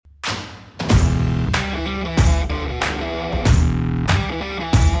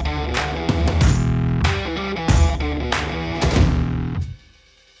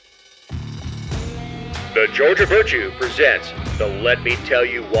Georgia Virtue presents the Let Me Tell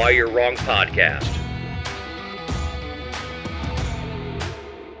You Why You're Wrong podcast.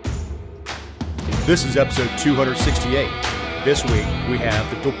 This is episode 268. This week we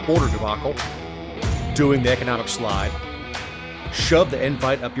have the border debacle, doing the economic slide, shove the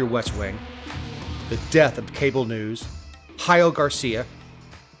invite up your West Wing, the death of cable news, Jairo Garcia,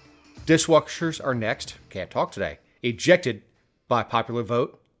 dishwashers are next, can't talk today, ejected by popular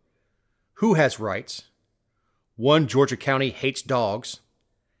vote, who has rights, one Georgia county hates dogs,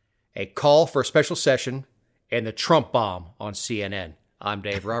 a call for a special session, and the Trump bomb on CNN. I'm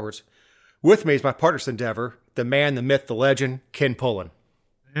Dave Roberts. With me is my partner in endeavor, the man, the myth, the legend, Ken Pullen.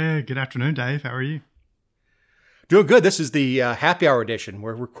 Hey, good afternoon, Dave. How are you? Doing good. This is the happy hour edition.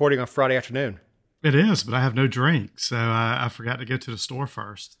 We're recording on Friday afternoon. It is, but I have no drink, so I forgot to go to the store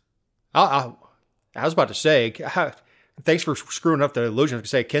first. I was about to say, thanks for screwing up the illusion. I was going to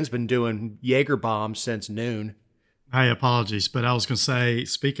say, Ken's been doing Jaeger bombs since noon. Hey, apologies, but I was going to say,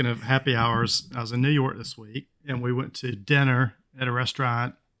 speaking of happy hours, I was in New York this week, and we went to dinner at a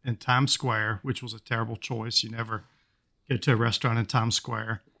restaurant in Times Square, which was a terrible choice. You never go to a restaurant in Times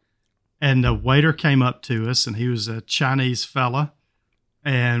Square. And the waiter came up to us, and he was a Chinese fella.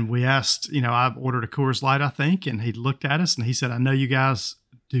 And we asked, I ordered a Coors Light, I think, and he looked at us, and he said, I know you guys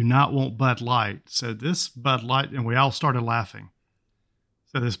do not want Bud Light. So this Bud Light, and we all started laughing.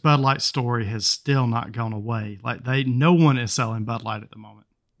 So this Bud Light story has still not gone away. No one is selling Bud Light at the moment.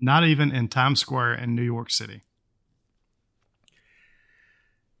 Not even in Times Square in New York City.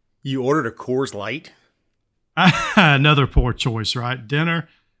 You ordered a Coors Light? Another poor choice, right? Dinner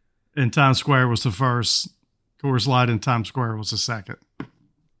in Times Square was the first. Coors Light in Times Square was the second. I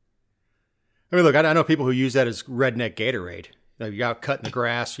mean, look, I know people who use that as redneck Gatorade. You're out cutting the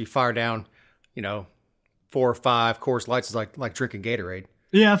grass, you fire down, 4 or 5 Coors Lights is like drinking Gatorade.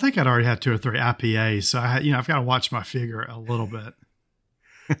 Yeah, I think I'd already had 2 or 3 IPAs, so I've got to watch my figure a little bit.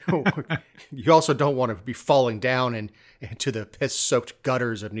 You also don't want to be falling down into the piss-soaked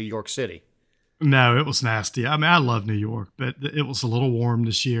gutters of New York City. No, it was nasty. I mean, I love New York, but it was a little warm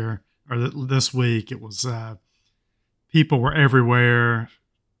this year, or this week. It was, people were everywhere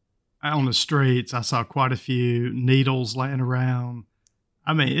on the streets. I saw quite a few needles laying around.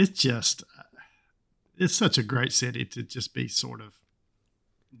 I mean, it's such a great city to just be sort of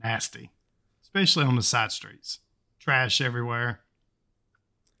nasty, especially on the side streets. Trash everywhere.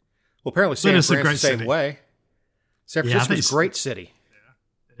 Well, apparently San Francisco's the same way. San Francisco's a great city.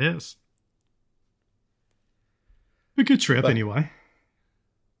 Yeah, it is. A good trip anyway.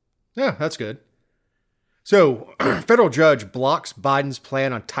 Yeah, that's good. So, federal judge blocks Biden's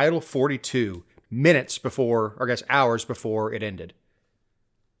plan on Title 42 minutes before, or I guess hours before it ended.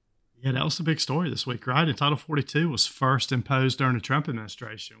 Yeah, that was the big story this week, right? And Title 42 was first imposed during the Trump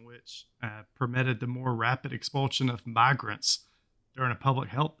administration, which permitted the more rapid expulsion of migrants during a public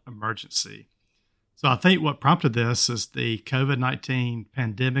health emergency. So I think what prompted this is the COVID-19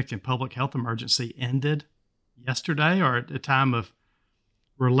 pandemic and public health emergency ended yesterday, or at the time of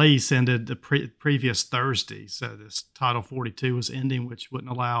release ended the previous Thursday. So this Title 42 was ending, which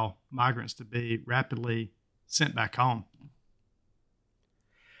wouldn't allow migrants to be rapidly sent back home.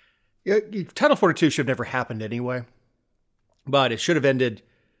 Yeah, Title 42 should have never happened anyway, but it should have ended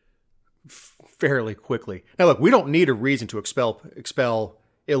fairly quickly. Now, look, we don't need a reason to expel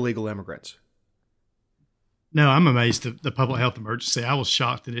illegal immigrants. No, I'm amazed at the public health emergency. I was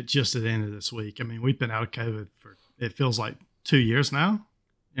shocked that it just at the end of this week. I mean, we've been out of COVID for, it feels like 2 years now,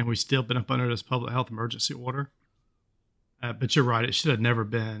 and we've still been up under this public health emergency order. But you're right; it should have never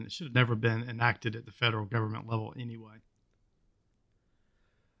been enacted at the federal government level anyway.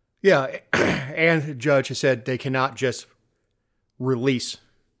 Yeah, and the judge has said they cannot just release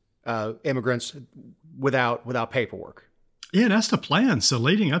immigrants without paperwork. Yeah, that's the plan. So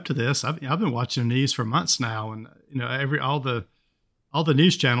leading up to this, I've been watching the news for months now, and all the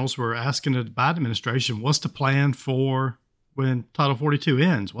news channels were asking the Biden administration, what's the plan for when Title 42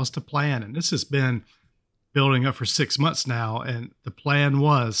 ends? What's the plan? And this has been building up for 6 months now, and the plan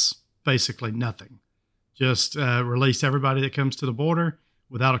was basically nothing. Just release everybody that comes to the border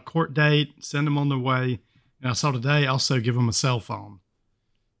without a court date, send them on their way. And I saw today also give them a cell phone.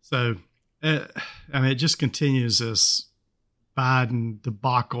 So, it just continues this Biden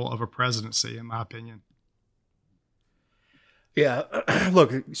debacle of a presidency, in my opinion. Yeah,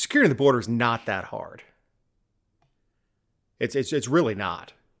 look, securing the border is not that hard. It's really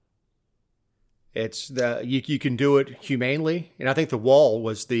not. You can do it humanely, and I think the wall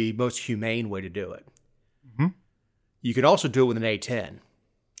was the most humane way to do it. Mm-hmm. You can also do it with an A-10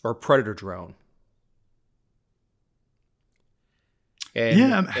 or a Predator drone.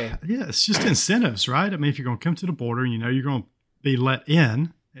 And, it's just incentives, right? I mean, if you're going to come to the border, you're going to be let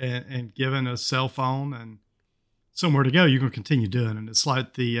in and given a cell phone and somewhere to go, you're going to continue doing it. It's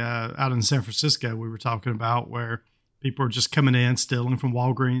like the out in San Francisco we were talking about, where people are just coming in, stealing from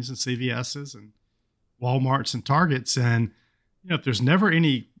Walgreens and CVS's and Walmarts and Targets. And, if there's never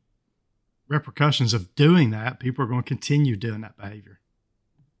any repercussions of doing that, people are going to continue doing that behavior.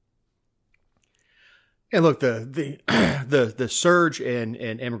 And look, the surge in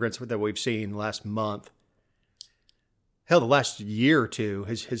immigrants that we've seen last month, hell, the last year or two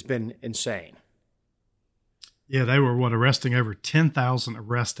has been insane. Yeah, they were arresting over 10,000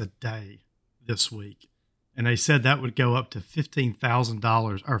 arrests a day this week, and they said that would go up to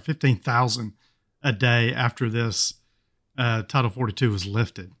 $15,000 or 15,000 a day after this Title 42 was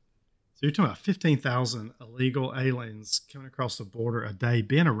lifted. So you're talking about 15,000 illegal aliens coming across the border a day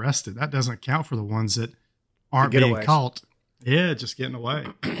being arrested. That doesn't count for the ones that aren't being caught. Yeah, just getting away.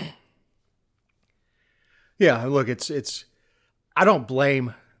 Yeah, look, it's. I don't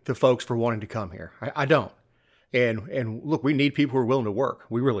blame the folks for wanting to come here. I don't. And look, we need people who are willing to work.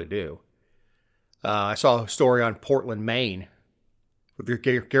 We really do. I saw a story on Portland, Maine, with their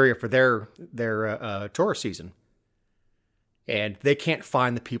area for their tourist season, and they can't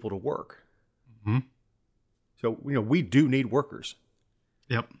find the people to work. Mm-hmm. So we do need workers.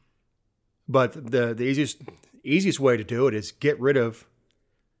 Yep. But the easiest way to do it is get rid of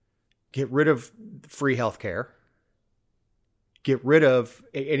free health care, get rid of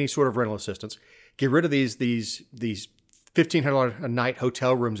any sort of rental assistance, get rid of these $1,500 a night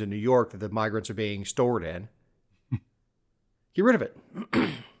hotel rooms in New York that the migrants are being stored in. Get rid of it.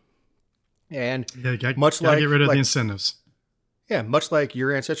 And much like get rid of the incentives. Yeah, much like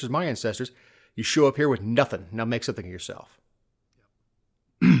your ancestors, my ancestors, you show up here with nothing. Now make something of yourself.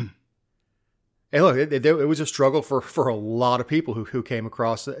 And look, it was a struggle for a lot of people who came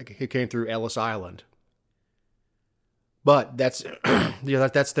through Ellis Island. But that's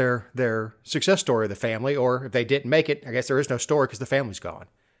that's their success story of the family. Or if they didn't make it, I guess there is no story because the family's gone.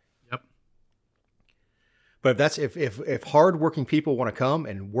 Yep. But if hardworking people want to come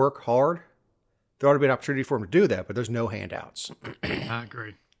and work hard, there ought to be an opportunity for them to do that. But there's no handouts. I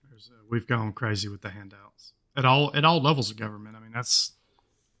agree. We've gone crazy with the handouts at all levels of government. I mean, that's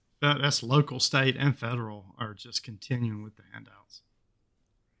local, state, and federal are just continuing with the handouts.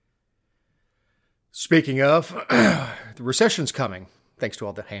 Speaking of, the recession's coming, thanks to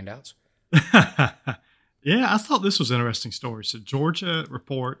all the handouts. Yeah, I thought this was an interesting story. So Georgia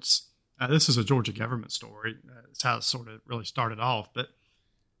reports, this is a Georgia government story. It's how it sort of really started off. But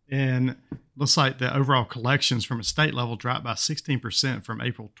looks like the overall collections from a state level dropped by 16% from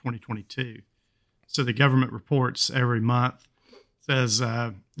April 2022. So the government reports every month, says,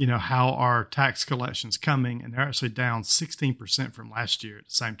 how are tax collections coming? And they're actually down 16% from last year at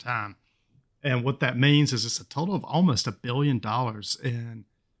the same time. And what that means is it's a total of almost $1 billion in,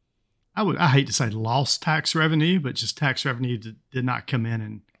 I hate to say lost tax revenue, but just tax revenue did not come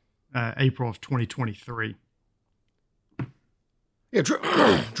in April of 2023. Yeah,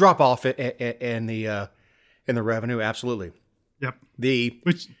 drop off in the revenue, absolutely. Yep.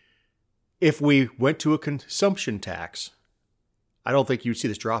 If we went to a consumption tax, I don't think you'd see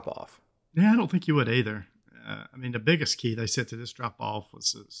this drop off. Yeah, I don't think you would either. The biggest key they said to this drop off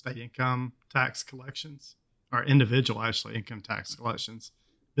was state income tax collections, or individual income tax collections.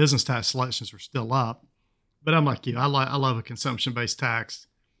 Business tax collections were still up, but I'm like you. I love a consumption based tax,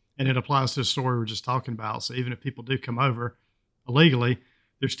 and it applies to the story we're just talking about. So even if people do come over illegally,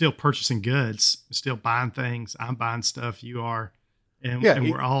 they're still purchasing goods, they're still buying things. I'm buying stuff, you are, and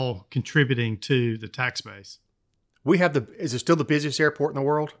we're all contributing to the tax base. Is it still the busiest airport in the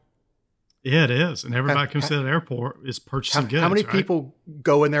world? Yeah, it is. And everybody comes to the airport is purchasing goods. How many people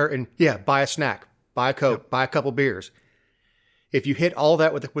go in there and, buy a snack, buy a Coke, buy a couple beers? If you hit all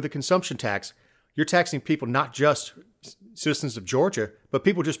that with a consumption tax, you're taxing people, not just citizens of Georgia, but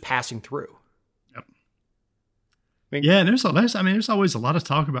people just passing through. Yep. And there's always a lot of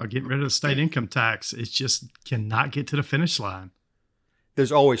talk about getting rid of the state income tax. It just cannot get to the finish line.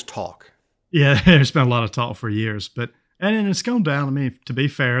 There's always talk. Yeah, there's been a lot of talk for years, and it's gone down. I mean, to be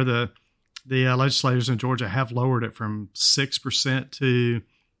fair, the legislators in Georgia have lowered it from 6% to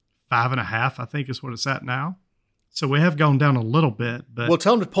 5.5%, I think is what it's at now. So we have gone down a little bit. But well,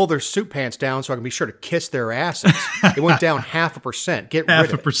 tell them to pull their suit pants down so I can be sure to kiss their asses. It went down 0.5%. Get rid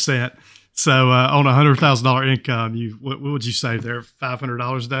of it. 0.5%. So on a $100,000 income, what would you save there?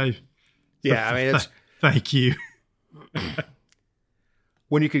 $500 a day? Yeah, it's thank you.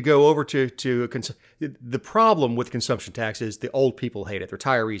 When you could go over to the problem with consumption tax is the old people hate it. The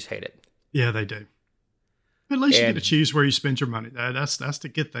retirees hate it. Yeah, they do. But at least you get to choose where you spend your money. That's the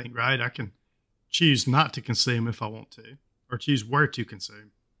good thing, right? I can choose not to consume if I want to, or choose where to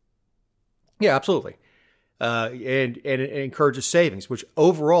consume. Yeah, absolutely. And it encourages savings, which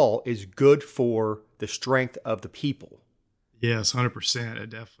overall is good for the strength of the people. Yes, 100%. It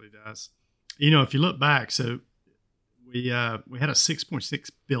definitely does. If you look back, so we had a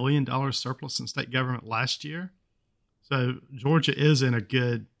 $6.6 billion surplus in state government last year. So Georgia is in a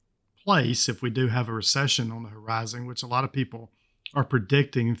good place if we do have a recession on the horizon, which a lot of people are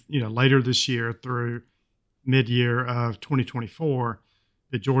predicting, later this year through mid-year of 2024,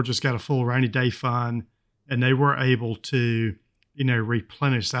 that Georgia's got a full rainy day fund, and they were able to,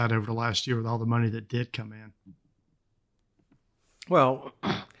 replenish that over the last year with all the money that did come in. Well,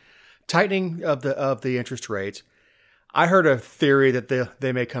 tightening of the interest rates. I heard a theory that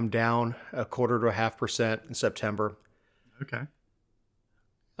they may come down 0.25% to 0.5% in September. Okay.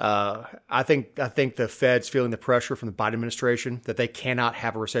 I think the Fed's feeling the pressure from the Biden administration that they cannot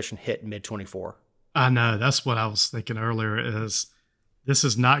have a recession hit mid-24. I know. That's what I was thinking earlier. Is this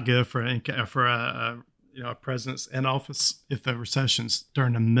is not good for a president's in office if the recession's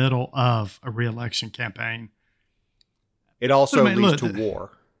during the middle of a re-election campaign. It also leads to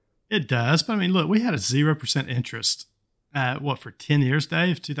war. It does, but look, we had a 0% interest. For 10 years,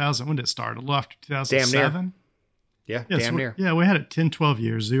 Dave? 2000. When did it start? A little after 2007. Damn near. Yeah, damn near. Yeah, we had it 10, 12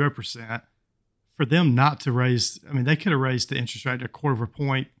 years, 0%. For them not to raise, they could have raised the interest rate 1/4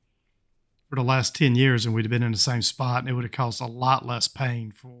 point for the last 10 years, and we'd have been in the same spot, and it would have caused a lot less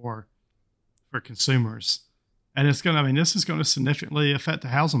pain for consumers. And it's going to, this is going to significantly affect the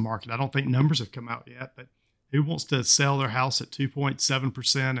housing market. I don't think numbers have come out yet, but who wants to sell their house at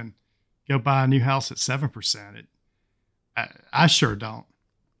 2.7% and go buy a new house at 7%? I sure don't.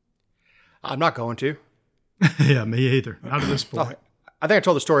 I'm not going to. Yeah, me either. Not at this point. I think I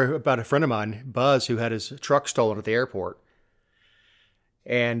told the story about a friend of mine, Buzz, who had his truck stolen at the airport.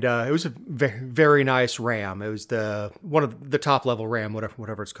 And it was a very, very nice Ram. It was one of the top level Ram,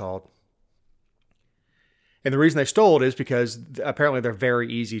 whatever it's called. And the reason they stole it is because apparently they're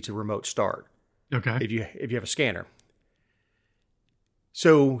very easy to remote start. Okay. If you have a scanner.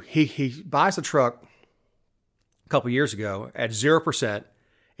 So he buys the truck a couple years ago at 0%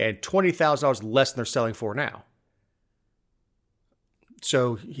 and $20,000 less than they're selling for now.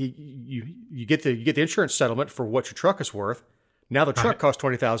 So you get the insurance settlement for what your truck is worth. Now the truck costs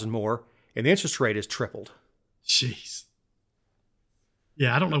 $20,000 more, and the interest rate is tripled. Jeez.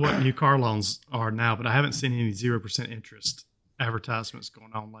 Yeah, I don't know what new car loans are now, but I haven't seen any 0% interest advertisements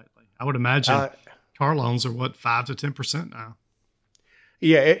going on lately. I would imagine car loans are 5 to 10% now.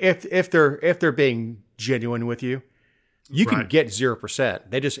 Yeah, if they're being genuine with you, you can get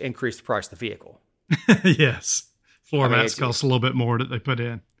 0%. They just increase the price of the vehicle. Yes, floor mats cost a little bit more that they put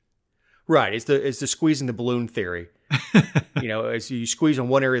in. Right, it's the squeezing the balloon theory. As you squeeze on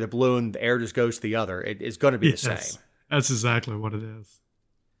one area of the balloon, the air just goes to the other. It's going to be the same. That's exactly what it is.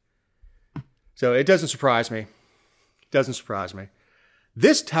 So it doesn't surprise me.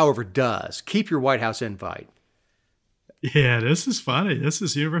 This, however, does keep your White House invite. Yeah, this is funny. This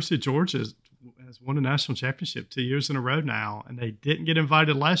is University of Georgia has won a national championship 2 years in a row now, and they didn't get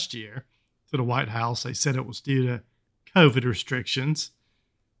invited last year to the White House. They said it was due to COVID restrictions,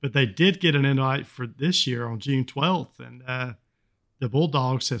 but they did get an invite for this year on June 12th, and the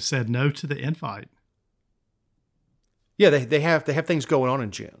Bulldogs have said no to the invite. Yeah, they have things going on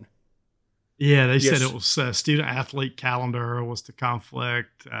in June. Yeah, they said it was student athlete calendar was the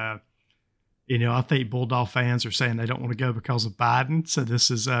conflict. I think Bulldog fans are saying they don't want to go because of Biden. So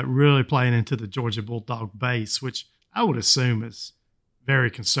this is really playing into the Georgia Bulldog base, which I would assume is very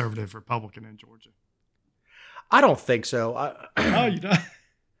conservative Republican in Georgia. I don't think so. You don't?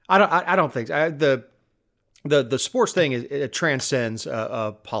 I don't think so. The sports thing it transcends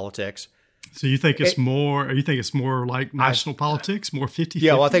politics. So you think it's more? You think it's more like national politics, more 50-50?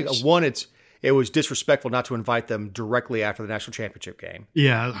 Yeah, well, I think one, it was disrespectful not to invite them directly after the national championship game.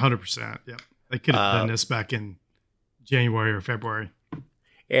 Yeah, 100%. Yeah, they could have done this back in January or February, and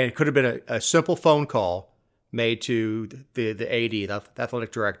it could have been a simple phone call made to the AD, the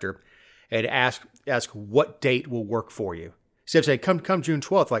athletic director, and ask what date will work for you. Instead of saying come June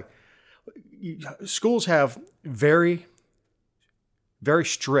 12th, like schools have very, very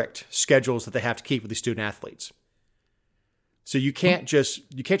strict schedules that they have to keep with the student athletes. So you can't just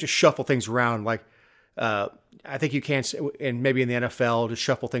shuffle things around. Like I think you can, and maybe in the NFL, just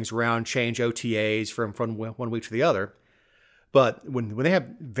shuffle things around, change OTAs from one week to the other. But when they have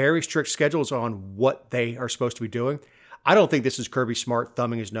very strict schedules on what they are supposed to be doing, I don't think this is Kirby Smart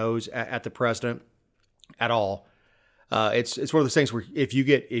thumbing his nose at the president at all. It's one of those things where if you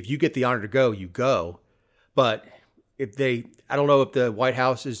get the honor to go, you go. But I don't know if the White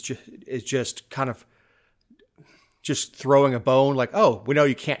House is just kind of just throwing a bone, like, oh, we know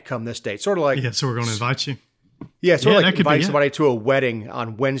you can't come this date. Sort of like, so we're going to invite you. Yeah, sort of like inviting somebody to a wedding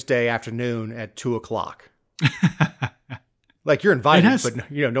on Wednesday afternoon at 2:00. Like, you're invited,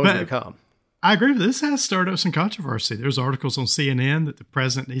 but no one's going to come. I agree with this. Has started up some controversy. There's articles on CNN that the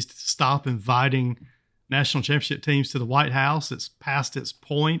president needs to stop inviting national championship teams to the White House. It's past its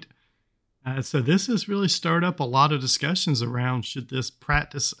point. So this has really stirred up a lot of discussions around, should this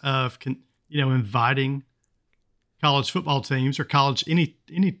practice of inviting college football teams or college any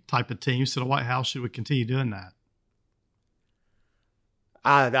type of teams to the White House, should we continue doing that?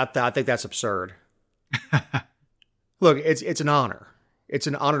 I think that's absurd. Look, it's an honor. It's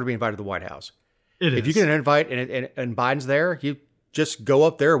an honor to be invited to the White House. If you get an invite and Biden's there, you just go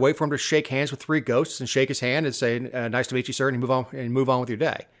up there, wait for him to shake hands with three ghosts and shake his hand and say, "Nice to meet you, sir," and move on with your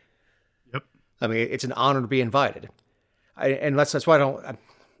day. Yep. I mean, it's an honor to be invited, that's why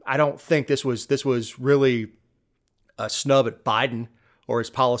I don't think this was really a snub at Biden or his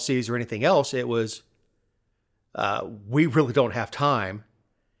policies or anything else. It was, we really don't have time,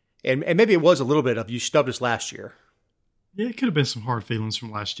 and maybe it was a little bit of, you snubbed us last year. Yeah, it could have been some hard feelings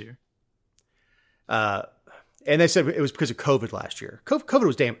from last year. And they said it was because of COVID last year. COVID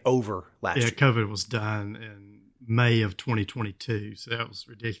was damn over last year. Yeah, COVID was done in May of 2022, so that was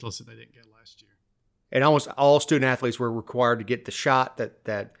ridiculous that they didn't get last year. And almost all student athletes were required to get the shot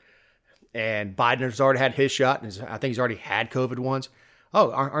and Biden has already had his shot, and I think he's already had COVID once.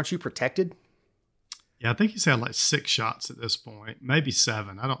 Oh, aren't you protected? Yeah, I think he's had like 6 shots at this point, maybe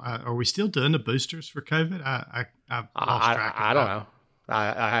 7. Are we still doing the boosters for COVID? I've lost track of I don't know.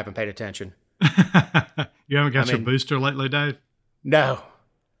 I haven't paid attention. You haven't got your booster lately, Dave? No.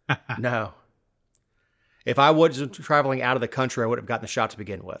 No. If I wasn't traveling out of the country, I would have gotten the shot to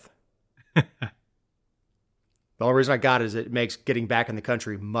begin with. The only reason I got it is it makes getting back in the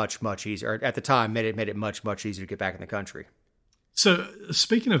country much, much easier. At the time, made it much, much easier to get back in the country. So,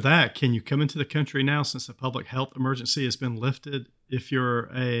 speaking of that, can you come into the country now since the public health emergency has been lifted if you're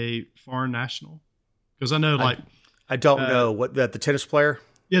a foreign national? Because I know, I don't know what the tennis player.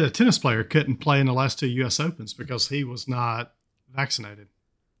 Yeah, the tennis player couldn't play in the last 2 U.S. Opens because he was not vaccinated.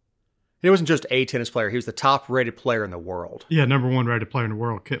 It wasn't just a tennis player; he was the top-rated player in the world. Yeah, number 1 rated player in the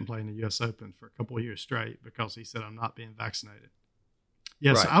world couldn't play in the U.S. Open for a couple of years straight because he said, "I'm not being vaccinated."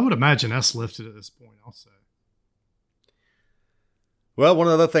 Yeah, right. So I would imagine that's lifted at this point also. Well, one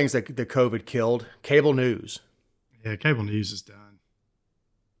of the other things that the COVID killed, cable news. Yeah, cable news is done.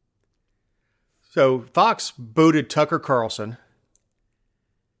 So Fox booted Tucker Carlson,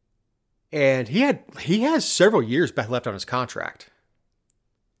 and he has several years left on his contract.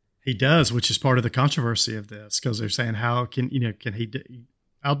 He does, which is part of the controversy of this, because they're saying, how can he do,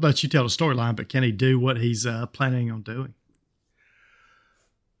 I'll let you tell the storyline, but can he do what he's planning on doing?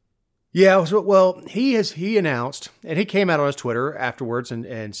 Yeah, well, he announced, and he came out on his Twitter afterwards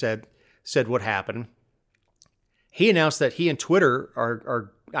and said what happened. He announced that he and Twitter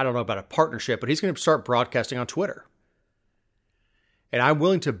are I don't know about a partnership, but he's going to start broadcasting on Twitter. And I'm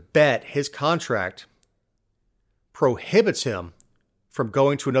willing to bet his contract prohibits him from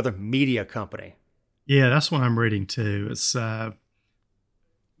going to another media company. Yeah, that's what I'm reading too. It's but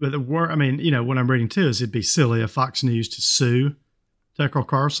what I'm reading too is it'd be silly of Fox News to sue Tucker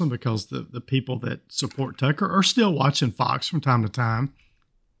Carlson because the people that support Tucker are still watching Fox from time to time.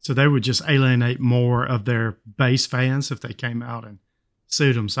 So they would just alienate more of their base fans if they came out and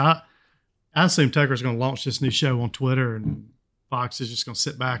sued him. So I assume Tucker's going to launch this new show on Twitter and Fox is just going to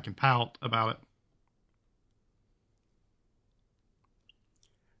sit back and pout about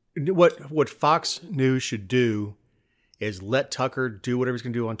it. What Fox News should do is let Tucker do whatever he's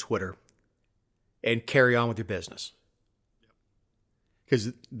going to do on Twitter and carry on with your business.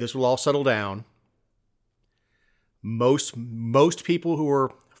 Because this will all settle down. Most people who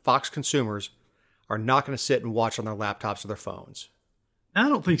are Fox consumers are not going to sit and watch on their laptops or their phones. I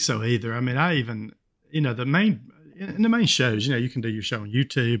don't think so either. I mean, the main shows, you can do your show on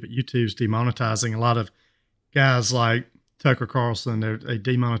YouTube, but YouTube's demonetizing a lot of guys like Tucker Carlson. They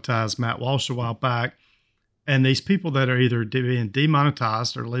demonetized Matt Walsh a while back. And these people that are either being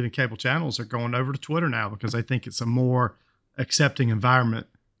demonetized or leaving cable channels are going over to Twitter now because they think it's a more accepting environment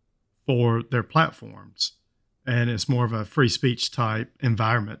for their platforms. And it's more of a free speech type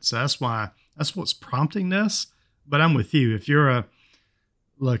environment. So that's what's prompting this. But I'm with you. If you're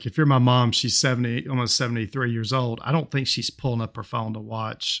my mom, she's 70, almost 73 years old. I don't think she's pulling up her phone to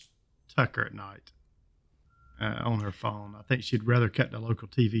watch Tucker at night on her phone. I think she'd rather cut the local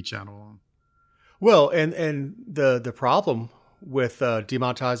TV channel on. Well, and the problem with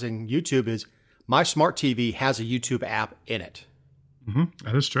demonetizing YouTube is my smart TV has a YouTube app in it. Mm-hmm.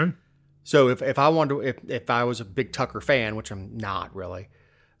 That is true. So if I wanted to, if I was a big Tucker fan, which I'm not really,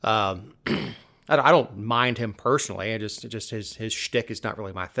 I don't mind him personally. I just his shtick is not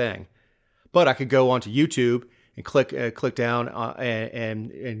really my thing. But I could go onto YouTube and click down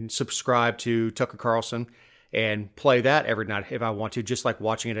and subscribe to Tucker Carlson and play that every night if I want to, just like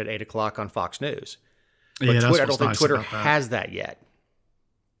watching it at 8:00 on Fox News. But Yeah, I don't think Twitter has that yet.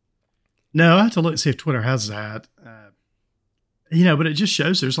 No, I have to look and see if Twitter has that. But it just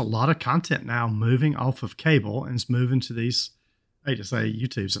shows there's a lot of content now moving off of cable and it's moving to these, I hate to say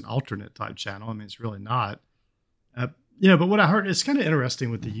YouTube's an alternate type channel. I mean, it's really not. But what I heard, it's kind of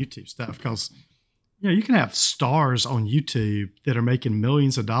interesting with the YouTube stuff because, you can have stars on YouTube that are making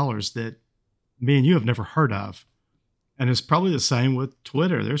millions of dollars that me and you have never heard of. And it's probably the same with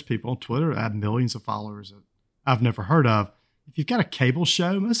Twitter. There's people on Twitter that have millions of followers that I've never heard of. If you've got a cable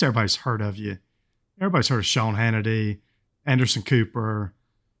show, most everybody's heard of you. Everybody's heard of Sean Hannity, Anderson Cooper,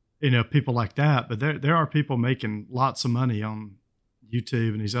 people like that. But there are people making lots of money on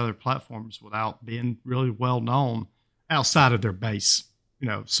YouTube and these other platforms without being really well known outside of their base,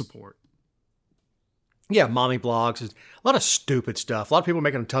 support. Yeah, mommy blogs, a lot of stupid stuff. A lot of people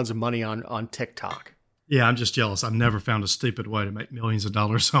making tons of money on TikTok. Yeah, I'm just jealous. I've never found a stupid way to make millions of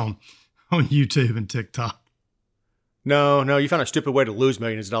dollars on YouTube and TikTok. No, you found a stupid way to lose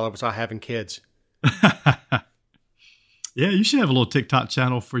millions of dollars without having kids. Yeah, you should have a little TikTok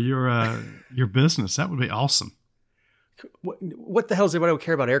channel for your business. That would be awesome. What the hell does anybody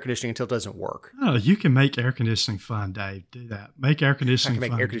care about air conditioning until it doesn't work? Oh, you can make air conditioning fun, Dave. Do that. Make air conditioning fun. I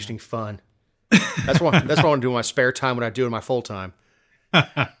can make air conditioning fun. That's what I want to do in my spare time when I do in my full time.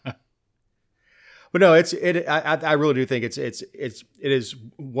 But no, I really do think it is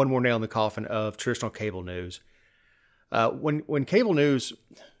one more nail in the coffin of traditional cable news. When cable news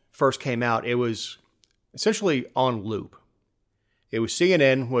first came out, it was essentially on loop. It was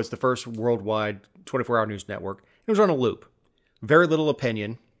CNN was the first worldwide 24-hour news network. It was on a loop. Very little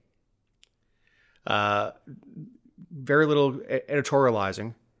opinion. Very little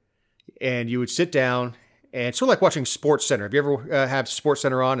editorializing. And you would sit down and it's sort of like watching Sports Center. Have you ever have Sports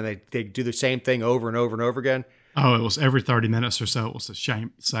Center on and they do the same thing over and over and over again? Oh, it was every 30 minutes or so. It was the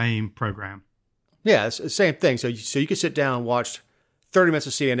same program. Yeah, it's the same thing. So you could sit down and watch 30 minutes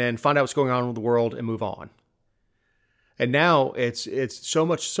of CNN, find out what's going on with the world, and move on. And now it's so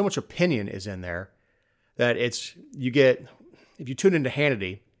much opinion is in there that you get, if you tune into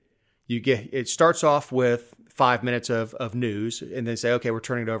Hannity, it starts off with 5 minutes of news and then say, okay, we're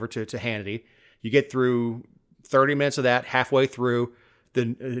turning it over to Hannity. You get through 30 minutes of that. Halfway through, the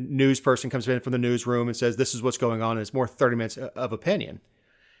news person comes in from the newsroom and says, this is what's going on. And it's more 30 minutes of opinion.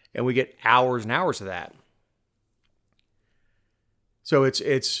 And we get hours and hours of that. So it's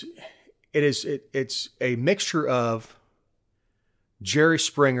a mixture of Jerry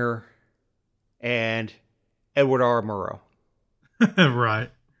Springer and Edward R. Murrow. Right.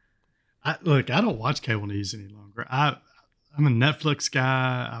 I don't watch cable news any longer. I'm a Netflix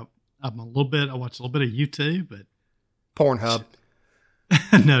guy. I watch a little bit of YouTube, but Pornhub.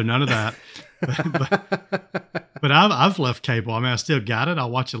 No, none of that. but I've left cable. I mean, I still got it. I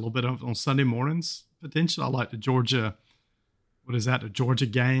watch a little bit on Sunday mornings. Potentially, I like the Georgia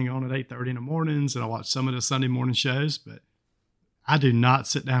Gang on at 8:30 in the mornings, and I watch some of the Sunday morning shows. But I do not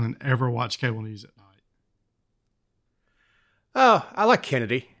sit down and ever watch cable news at night. Oh, I like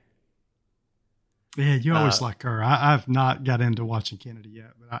Kennedy. Yeah, you always like her. I've not got into watching Kennedy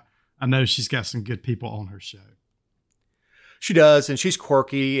yet, but I know she's got some good people on her show. She does, and she's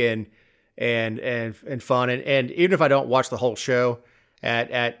quirky and fun. And even if I don't watch the whole show,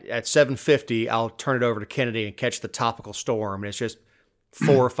 at 7:50, I'll turn it over to Kennedy and catch the topical storm. And it's just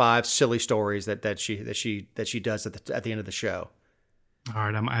 4 or 5 silly stories that she does at the end of the show. All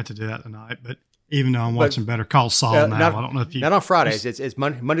right, I'm gonna have to do that tonight. But even though I'm watching Better Call Saul now, I don't know if you not on Fridays. It's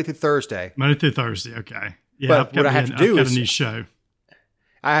Monday through Thursday. Monday through Thursday. Okay. Yeah, but what I have to do is a new show.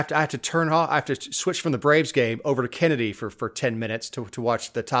 I have to turn off. I have to switch from the Braves game over to Kennedy for 10 minutes to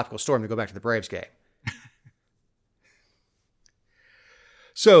watch the topical storm to go back to the Braves game.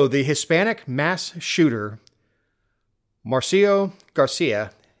 So the Hispanic mass shooter, Marcio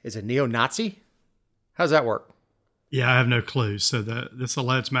Garcia, is a neo-Nazi? How does that work? Yeah, I have no clue. So this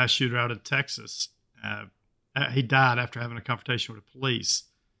alleged mass shooter out of Texas, he died after having a confrontation with the police.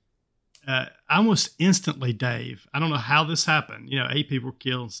 Almost instantly, Dave, I don't know how this happened. 8 people were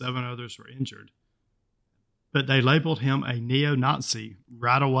killed and 7 others were injured. But they labeled him a neo-Nazi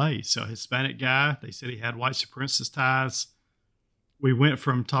right away. So a Hispanic guy, they said he had white supremacist ties. we went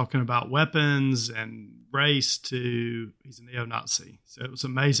from talking about weapons and race to he's a neo-Nazi. So it was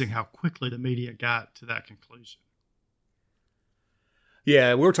amazing how quickly the media got to that conclusion.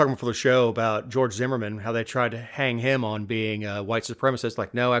 Yeah, we were talking before the show about George Zimmerman, how they tried to hang him on being a white supremacist.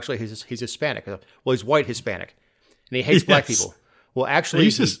 Like, no, actually, he's Hispanic. Well, he's white Hispanic, and he hates black people. Well, actually, he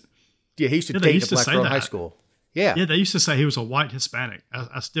used to date a black girl in high school. Yeah. Yeah, they used to say he was a white Hispanic.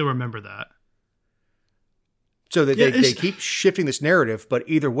 I still remember that. So they keep shifting this narrative, but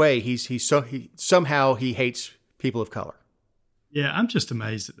either way, he somehow hates people of color. Yeah, I'm just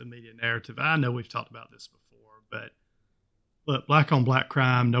amazed at the media narrative. I know we've talked about this before, but look, black on black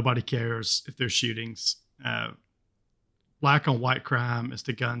crime, nobody cares if there's shootings. Black on white crime is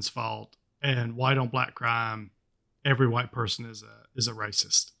the gun's fault, and white on black crime, every white person is a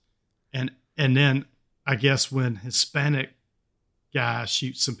racist. And then I guess when Hispanic guy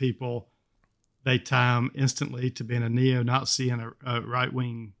shoots some people, they tie him instantly to being a neo-Nazi and a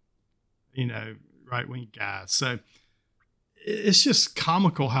right-wing guy. So it's just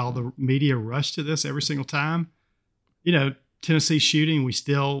comical how the media rushed to this every single time. Tennessee shooting, we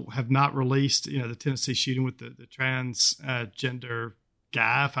still have not released, the Tennessee shooting with the transgender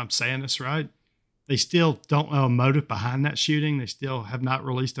guy, if I'm saying this right. They still don't know a motive behind that shooting. They still have not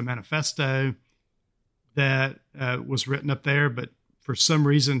released a manifesto that was written up there, but for some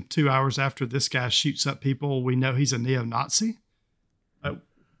reason, 2 hours after this guy shoots up people, we know he's a neo-Nazi. I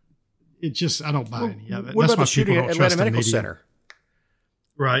don't buy any of it. What about the shooting at Atlanta Medical Center?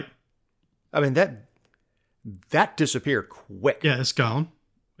 Right. I mean, that disappeared quick. Yeah, it's gone.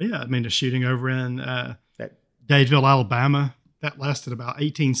 Yeah, I mean, the shooting over in Dadeville, Alabama, that lasted about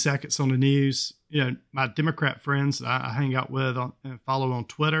 18 seconds on the news. My Democrat friends that I hang out with and follow on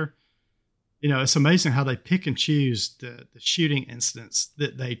Twitter, it's amazing how they pick and choose the shooting incidents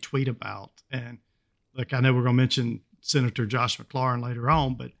that they tweet about. And I know we're going to mention Senator Josh McLaurin later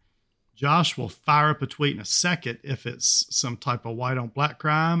on, but Josh will fire up a tweet in a second if it's some type of white on black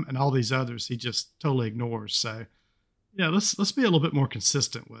crime, and all these others he just totally ignores. So, let's be a little bit more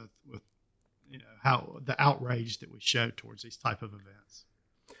consistent with how the outrage that we show towards these type of events.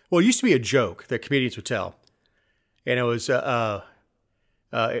 Well, it used to be a joke that comedians would tell, and it was if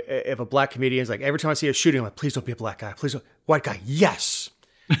a black comedian is like, every time I see a shooting, I'm like, please don't be a black guy, please don't. White guy, yes.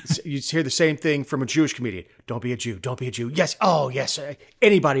 You'd hear the same thing from a Jewish comedian. Don't be a Jew. Don't be a Jew. Yes. Oh, yes.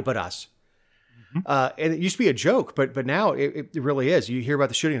 Anybody but us. Mm-hmm. And it used to be a joke, but now it really is. You hear about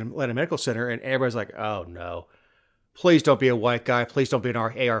the shooting at Atlanta Medical Center, and everybody's like, oh, no. Please don't be a white guy. Please don't be an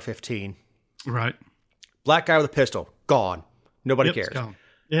AR-15. Right. Black guy with a pistol. Gone. Nobody cares. It's gone.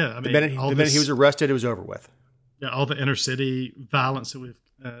 Yeah. I mean, the minute he was arrested, it was over with. Yeah, all the inner city violence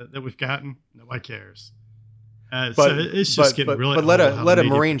that we've gotten, nobody cares. So it's just getting really. But let a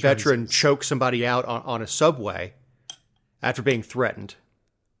Marine veteran choke somebody out on a subway after being threatened.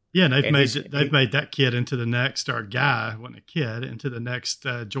 Yeah, and they've made that kid into the next, or guy, wasn't a kid, into the next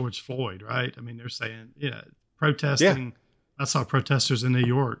George Floyd, right? I mean, they're saying, protesting. Yeah. I saw protesters in New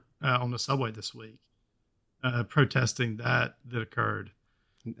York on the subway this week protesting that occurred.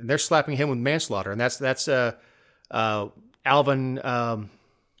 And they're slapping him with manslaughter, and that's Alvin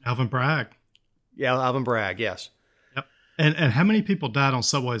Bragg. Yeah, Alvin Bragg, yes. Yep. And how many people died on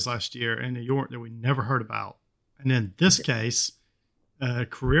subways last year in New York that we never heard about? And in this case, a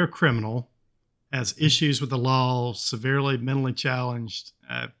career criminal has issues with the law, severely mentally challenged,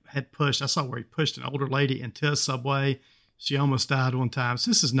 had pushed. I saw where he pushed an older lady into a subway. She almost died one time.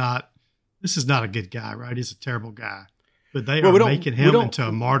 So this is not a good guy, right? He's a terrible guy. But they are making him into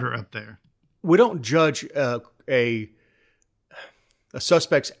a martyr up there. We don't judge a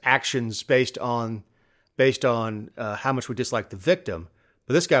suspect's actions based on how much we dislike the victim,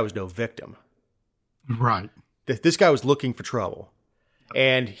 but this guy was no victim. Right. This guy was looking for trouble,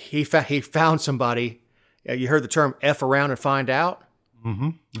 and he found somebody. You heard the term "f around and find out."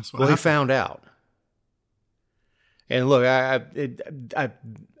 Mm-hmm. That's what. Well, he found out. And look, I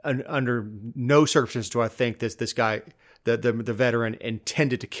under no circumstances do I think this guy, the veteran,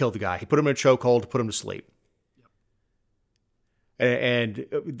 intended to kill the guy. He put him in a chokehold to put him to sleep. And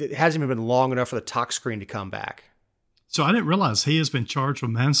it hasn't even been long enough for the talk screen to come back. So I didn't realize he has been charged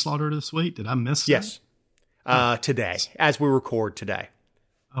with manslaughter this week. Did I miss that? Yes. Today, as we record today.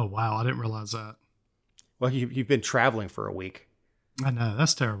 Oh, wow. I didn't realize that. Well, you've been traveling for a week. I know.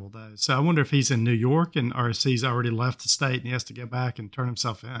 That's terrible, though. So I wonder if he's in New York or if he's already left the state and he has to get back and turn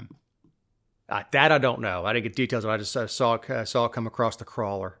himself in. That I don't know. I didn't get details. I just saw it come across the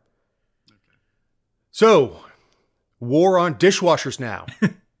crawler. Okay. So, war on dishwashers now.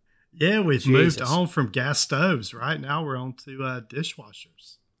 Yeah, we've moved on from gas stoves, right? Now we're on to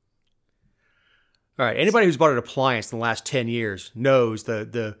dishwashers. All right. Anybody who's bought an appliance in the last 10 years knows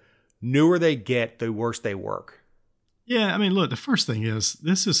the newer they get, the worse they work. Yeah, I mean, look, the first thing is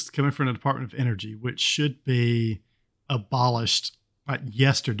this is coming from the Department of Energy, which should be abolished like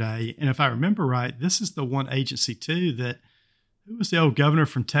yesterday. And if I remember right, this is the one agency too that, who was the old governor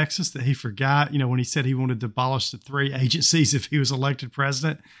from Texas that he forgot, when he said he wanted to abolish the 3 agencies if he was elected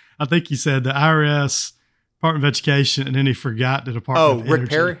president? I think he said the IRS, Department of Education, and then he forgot the Department of Energy. Rick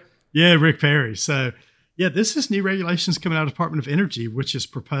Perry? Yeah, Rick Perry. So, yeah, this is new regulations coming out of the Department of Energy, which has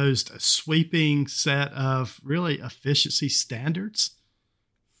proposed a sweeping set of really efficiency standards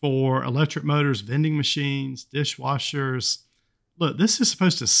for electric motors, vending machines, dishwashers. Look, this is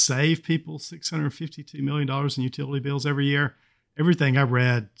supposed to save people $652 million in utility bills every year. Everything I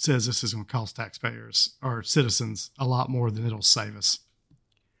read says this is going to cost taxpayers or citizens a lot more than it'll save us.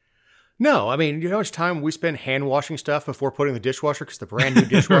 No, I mean, you know how much time we spend hand washing stuff before putting the dishwasher because the brand new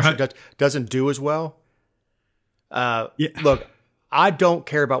dishwasher right. doesn't do as well? Look, I don't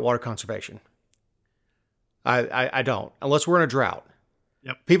care about water conservation. I don't, unless we're in a drought.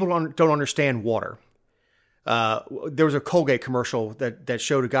 Yep. People don't understand water. There was a Colgate commercial that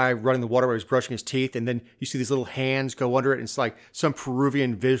showed a guy running the water where he was brushing his teeth, and then you see these little hands go under it, and it's like some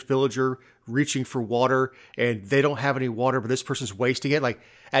Peruvian villager reaching for water, and they don't have any water, but this person's wasting it. Like,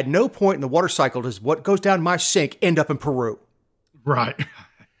 at no point in the water cycle does what goes down my sink end up in Peru. Right.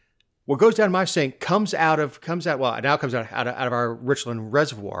 What goes down my sink comes out of our Richland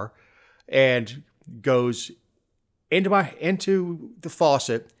reservoir and goes into the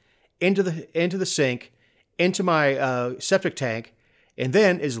faucet, into the sink, into my septic tank, and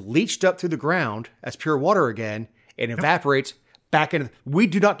then is leached up through the ground as pure water again and evaporates back into. We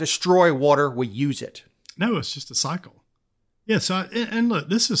do not destroy water; we use it. No, it's just a cycle. Yeah. So, and look,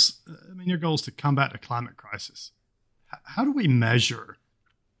 this is. I mean, your goal is to combat the climate crisis. How do we measure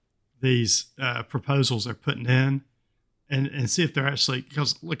these proposals they're putting in, and see if they're actually?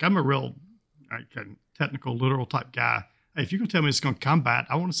 Because look, I'm a real technical, literal type guy. Hey, if you're going to tell me it's going to combat,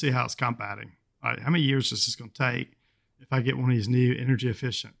 I want to see how it's combating. All right, how many years is this going to take if I get one of these new energy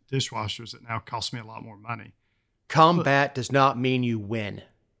efficient dishwashers that now cost me a lot more money? Combat does not mean you win.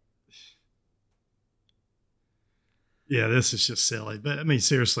 Yeah, this is just silly. But I mean,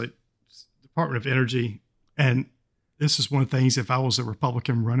 seriously, Department of Energy, and this is one of the things, if I was a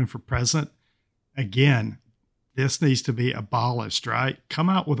Republican running for president, again, this needs to be abolished, right? Come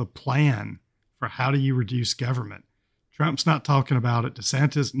out with a plan for how do you reduce government. Trump's not talking about it.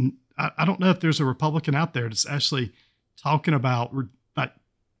 DeSantis, I don't know if there's a Republican out there that's actually talking about like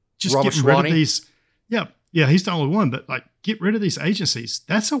just getting rid of these. Yeah, he's the only one, but like get rid of these agencies.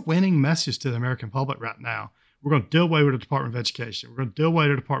 That's a winning message to the American public right now. We're going to do away with the Department of Education. We're going to do away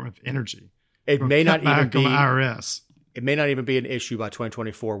with the Department of Energy. It may not even be on the IRS. It may not even be an issue by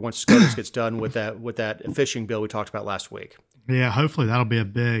 2024 once SCOTUS gets done with that fishing bill we talked about last week. Yeah, hopefully that'll be a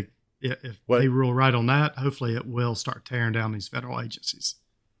big. If they rule right on that, hopefully it will start tearing down these federal agencies.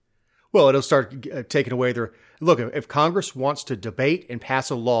 Well, it'll start taking away their look. If Congress wants to debate and pass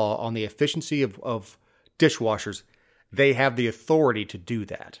a law on the efficiency of dishwashers, they have the authority to do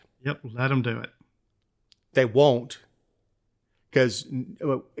that. Yep, let them do it. They won't, because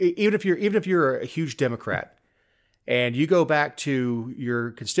even if you're a huge Democrat and you go back to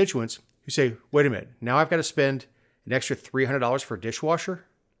your constituents who say, "Wait a minute, now I've got to spend an extra $300 for a dishwasher,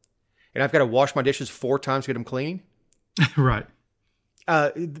 and I've got to wash my dishes 4 times to get them clean." Right.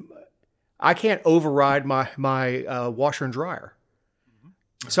 I can't override my washer and dryer.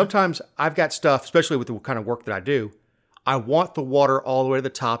 Mm-hmm. Sometimes I've got stuff, especially with the kind of work that I do, I want the water all the way to the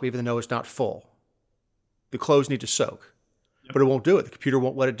top, even though it's not full. The clothes need to soak, but it won't do it. The computer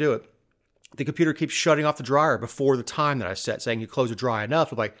won't let it do it. The computer keeps shutting off the dryer before the time that I set, saying your clothes are dry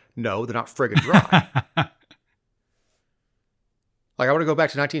enough. I'm like, no, they're not friggin' dry. Like, I want to go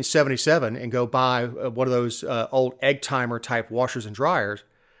back to 1977 and go buy one of those old egg timer type washers and dryers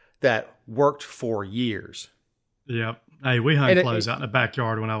that worked for years. Yep. Hey, we hung clothes out in the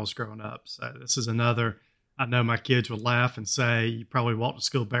backyard when I was growing up. So this is another, I know my kids would laugh and say, you probably walked to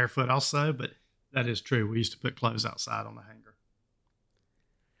school barefoot also, but that is true. We used to put clothes outside on the hanger.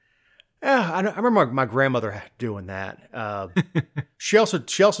 Yeah, I remember my grandmother doing that. She also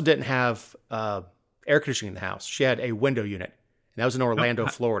didn't have air conditioning in the house. She had a window unit, and that was in Orlando,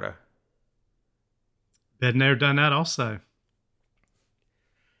 Florida. Been there, done that also.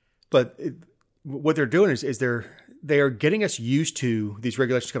 But what they're doing is they are getting us used to these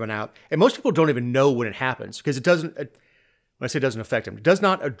regulations coming out, and most people don't even know when it happens because it doesn't. When I say it doesn't affect them, it does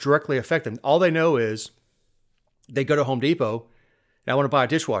not directly affect them. All they know is they go to Home Depot and I want to buy a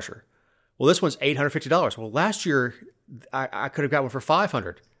dishwasher. Well, this one's $850. Well, last year I could have got one for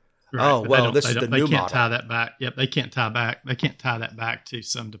 $500. Right. Oh, But well, this is the new They can't model. tie that back. Yep, they can't tie that back to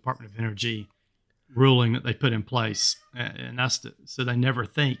some Department of Energy ruling that they put in place, and so they never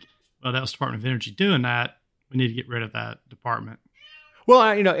think, well, that was Department of Energy doing that. We need to get rid of that department. Well,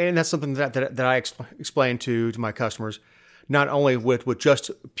 and that's something that I explain to my customers, not only with just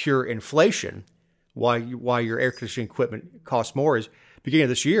pure inflation, why your air conditioning equipment costs more is beginning of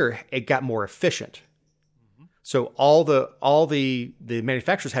this year, it got more efficient. So all the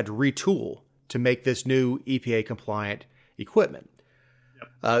manufacturers had to retool to make this new EPA compliant equipment.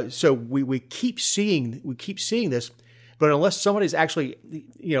 Yep. So we keep seeing this, but unless somebody's actually,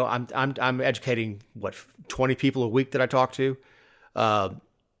 I'm educating 20 people a week that I talk to,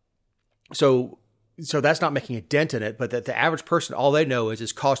 so that's not making a dent in it. But that the average person, all they know is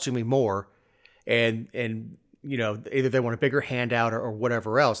it's costing me more, and either they want a bigger handout or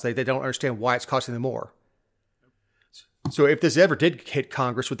whatever else. They don't understand why it's costing them more. So if this ever did hit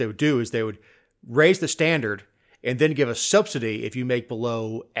Congress, what they would do is they would raise the standard and then give a subsidy if you make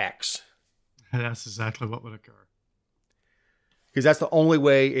below X. That's exactly what would occur. Because that's the only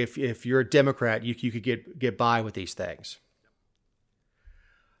way, if you're a Democrat, you could get by with these things.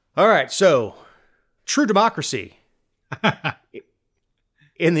 All right, so true democracy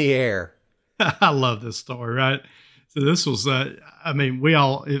in the air. I love this story, right? So this was,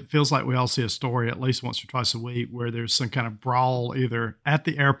 it feels like we all see a story at least once or twice a week where there's some kind of brawl either at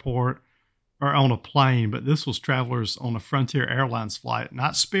the airport or on a plane. But this was travelers on a Frontier Airlines flight,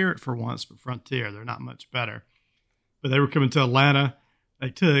 not Spirit for once, but Frontier. They're not much better. But they were coming to Atlanta. They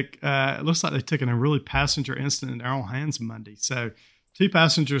took, it looks like they took an unruly passenger incident in their own hands Monday. So 2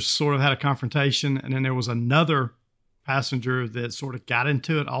 passengers sort of had a confrontation, and then there was another passenger that sort of got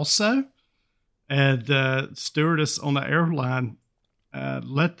into it also. And the stewardess on the airline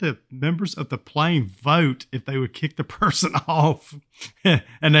let the members of the plane vote if they would kick the person off.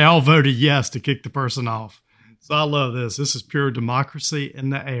 And they all voted yes to kick the person off. So I love this. This is pure democracy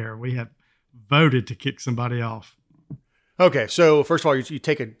in the air. We have voted to kick somebody off. Okay, so first of all,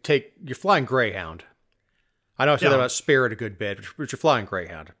 you're flying Greyhound. I know I said that about Spirit a good bit, but you're flying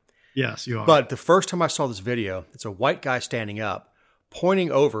Greyhound. Yes, you are. But the first time I saw this video, it's a white guy standing up,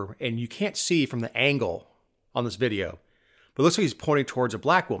 pointing over, and you can't see from the angle on this video, but it looks like he's pointing towards a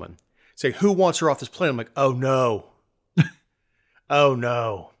black woman, saying, "Who wants her off this plane?" I'm like, "Oh no, oh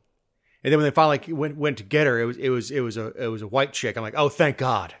no!" And then when they finally went to get her, it was a white chick. I'm like, "Oh, thank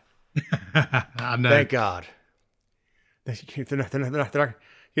God, I know. Thank God." They're not,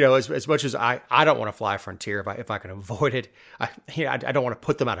 as much as I don't want to fly Frontier if I can avoid it. I don't want to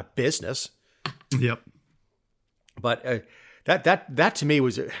put them out of business. Yep. But that to me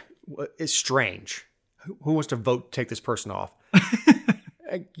is strange. Who wants to vote to take this person off?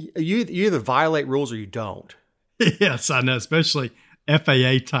 You either violate rules or you don't. Yes, I know, especially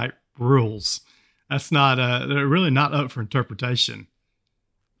FAA type rules. That's not they're really not up for interpretation.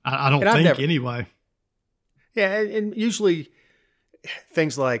 I don't think anyway. Yeah, and usually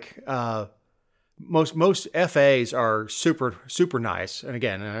things like most FAs are super nice. And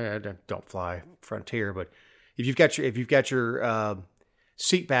again, I don't fly Frontier, but if you've got your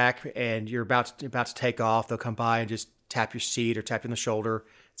seat back and you're about to take off, they'll come by and just tap your seat or tap you on the shoulder,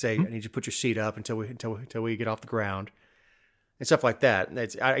 say, "I need you to put your seat up until we get off the ground," and stuff like that.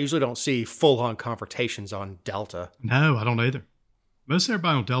 I usually don't see full on confrontations on Delta. No, I don't either. Most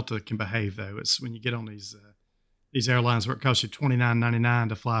everybody on Delta can behave though. It's when you get on these airlines where it costs you $29.99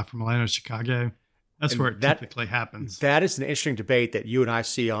 to fly from Atlanta to Chicago. That's where it typically happens. That is an interesting debate that you and I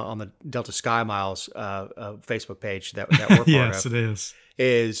see on the Delta Sky Miles Facebook page that we're part of. Yes, it is.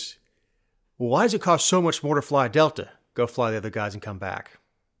 Is, why does it cost so much more to fly Delta? Go fly the other guys and come back.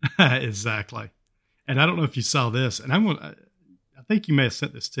 Exactly. And I don't know if you saw this, and I think you may have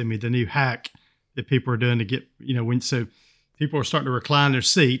sent this to me, the new hack that people are doing to get, so people are starting to recline their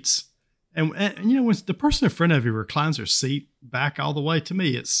seats. And when the person in front of you reclines their seat back all the way, to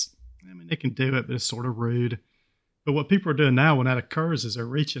me, they can do it, but it's sort of rude. But what people are doing now when that occurs is they're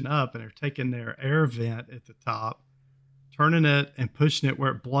reaching up and they're taking their air vent at the top, turning it and pushing it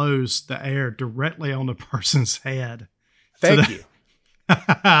where it blows the air directly on the person's head. Thank you.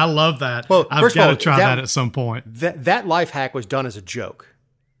 I love that. Well, I've got to try that at some point. That life hack was done as a joke.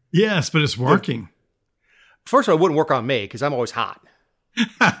 Yes, but it's working. First of all, it wouldn't work on me because I'm always hot.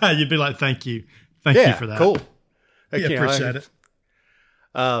 You'd be like, "Thank you for that." Cool. Appreciate it.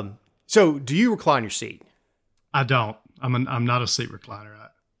 So, do you recline your seat? I don't. I'm not a seat recliner.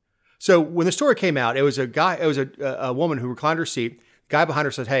 So, when the story came out, it was a woman who reclined her seat. The guy behind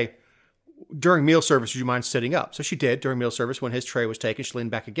her said, "Hey, during meal service, would you mind sitting up?" So she did during meal service. When his tray was taken, she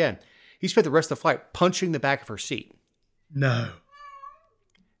leaned back again. He spent the rest of the flight punching the back of her seat. No.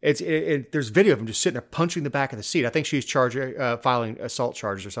 There's video of him just sitting there punching the back of the seat. I think she's filing assault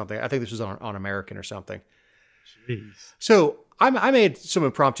charges or something. I think this was on American or something. Jeez. So I made some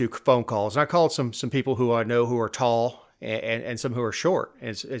impromptu phone calls, and I called some people who I know who are tall and some who are short. And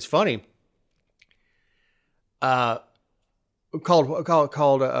it's funny. Called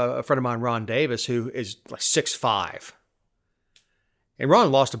a friend of mine, Ron Davis, who is like 6'5". And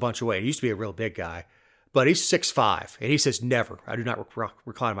Ron lost a bunch of weight. He used to be a real big guy, but he's 6'5", and he says, "Never. I do not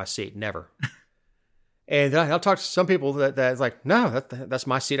recline my seat. Never." And I'll talk to some people that's like, "No, that's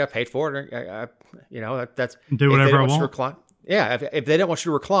my seat. I paid for it. That's do whatever I want." Recline, yeah, if they don't want you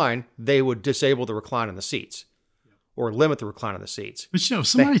to recline, they would disable the recline in the seats, or limit the recline in the seats. But if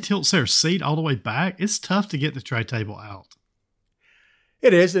somebody tilts their seat all the way back, it's tough to get the tray table out.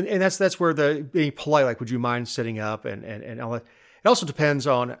 It is, and that's where the being polite, like, would you mind sitting up, and all that. It also depends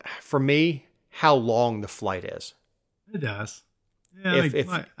on, for me, how long the flight is. It does. Yeah,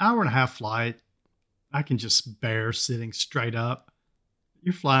 like hour and a half flight, I can just bear sitting straight up.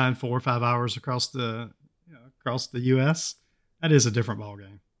 You're flying 4 or 5 hours across the U.S. That is a different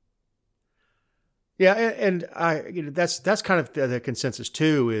ballgame. Yeah, and that's kind of the consensus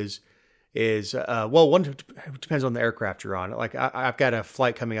too. One depends on the aircraft you're on. Like I've got a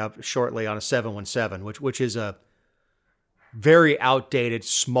flight coming up shortly on a 717, which is a very outdated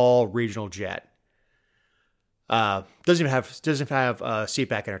small regional jet. Doesn't even have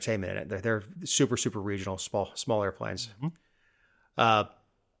seatback entertainment in it. They're super regional, small airplanes. Mm-hmm.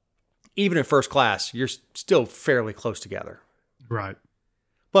 Even in first class, you're still fairly close together. Right.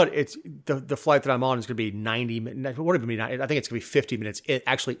 But it's the flight that I'm on is going to be 90 minutes. What would it be? I think it's going to be 50 minutes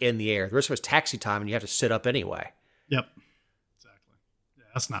actually in the air. The rest of it's taxi time, and you have to sit up anyway. Yep. Exactly. Yeah,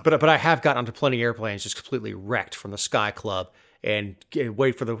 that's not. But I have gotten onto plenty of airplanes just completely wrecked from the Sky Club, and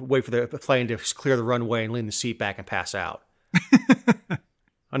wait for the plane to clear the runway and lean the seat back and pass out.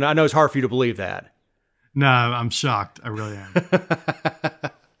 I know it's hard for you to believe that. No, I'm shocked. I really am.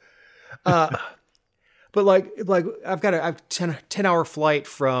 But like I've got a 10-hour flight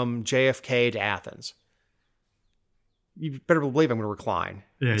from JFK to Athens. You better believe I'm going to recline.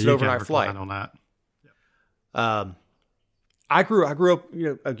 Yeah, it's an overnight flight on that. Yep. I grew up.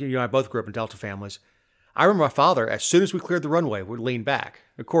 I both grew up in Delta families. I remember my father, as soon as we cleared the runway, would lean back.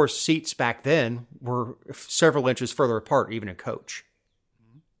 Of course, seats back then were several inches further apart, even in coach.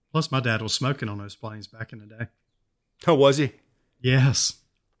 Plus, my dad was smoking on those planes back in the day. Oh, was he? Yes,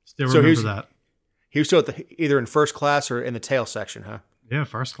 still remember that. He was still either in first class or in the tail section, huh? Yeah,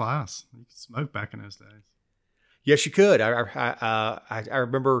 first class. You could smoke back in those days. Yes, you could. I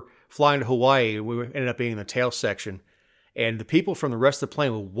remember flying to Hawaii. We ended up being in the tail section, and the people from the rest of the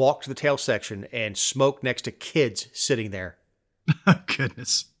plane would walk to the tail section and smoke next to kids sitting there.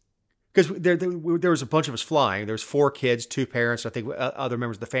 Goodness. Because there was a bunch of us flying. There was 4 kids, 2 parents. I think other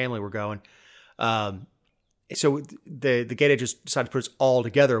members of the family were going. So the gate agents decided to put us all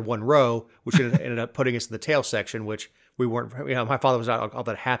together in one row, which ended up putting us in the tail section, which we weren't. My father was not all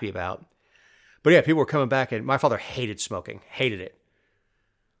that happy about. But yeah, people were coming back, and my father hated smoking, hated it,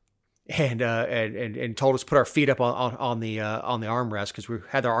 and told us to put our feet up on the armrest, because we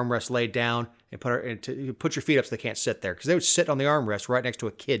had our armrest laid down, and put your feet up so they can't sit there, because they would sit on the armrest right next to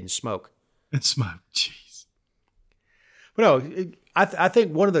a kid and smoke. And smoke, jeez. But no, I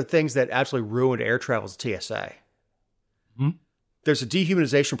think one of the things that absolutely ruined air travel is TSA. Mm-hmm. There's a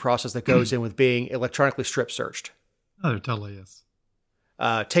dehumanization process that goes in with being electronically strip searched. Oh, there totally is.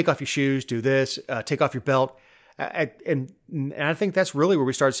 Take off your shoes, do this, take off your belt. And I think that's really where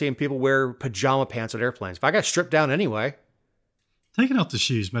we started seeing people wear pajama pants on airplanes. If I got stripped down anyway. Taking off the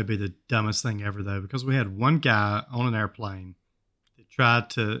shoes may be the dumbest thing ever, though, because we had one guy on an airplane that tried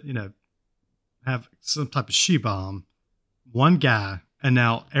to, have some type of shoe bomb. One guy, and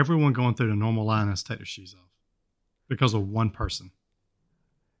now everyone going through the normal line has to take their shoes off because of one person.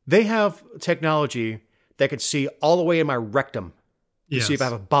 They have technology that could see all the way in my rectum to see if I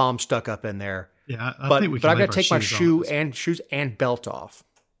have a bomb stuck up in there. Yeah, I think we can. But I've got to take my shoes and belt off.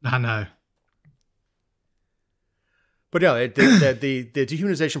 I know. But no, the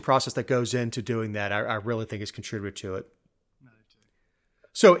dehumanization process that goes into doing that, I really think has contributed to it.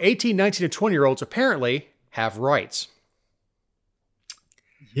 So 18, 19, and 20-year-olds apparently have rights.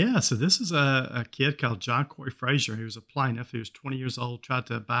 Yeah, so this is a kid called John Corey Frazier. He was a plaintiff. He was 20 years old, tried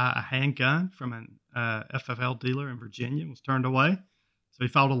to buy a handgun from an FFL dealer in Virginia, was turned away. So he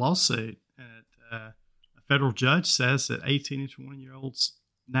filed a lawsuit. And a federal judge says that 18 and 20-year-olds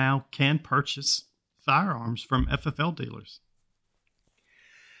now can purchase firearms from FFL dealers.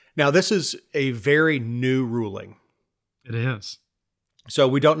 Now, this is a very new ruling. It is. So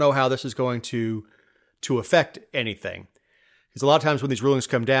we don't know how this is going to affect anything. Because a lot of times when these rulings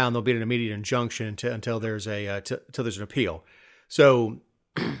come down, there'll be an immediate injunction until there's until there's an appeal. So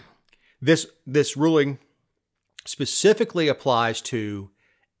this ruling specifically applies to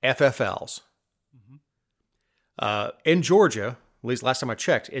FFLs. In Georgia, at least last time I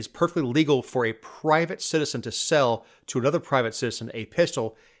checked, it's perfectly legal for a private citizen to sell to another private citizen a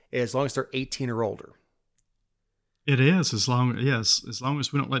pistol as long as they're 18 or older. It is, as long as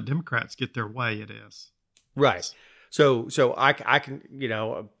we don't let Democrats get their way, it is. Right. So I can,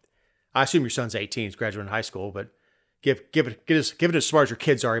 I assume your son's 18, he's graduating high school, but give it as smart as your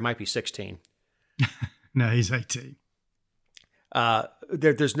kids are, he might be 16. No, he's 18.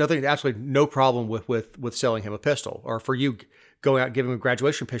 There's absolutely no problem with selling him a pistol, or for you going out and giving him a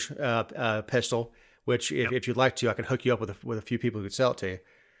graduation pistol, which if you'd like to, I can hook you up with a few people who could sell it to you.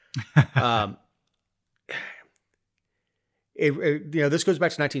 This goes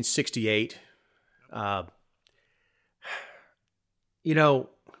back to 1968.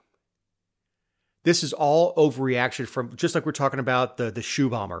 This is all overreaction from, just like we're talking about the shoe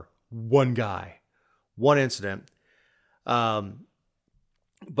bomber, one guy, one incident. But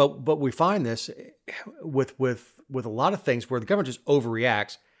we find this with a lot of things where the government just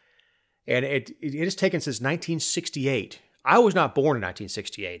overreacts, and it has taken since 1968. I was not born in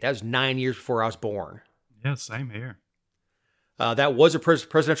 1968. That was 9 years before I was born. Yeah, same here. That was a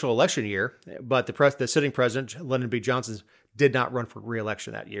presidential election year, but the sitting president, Lyndon B. Johnson, did not run for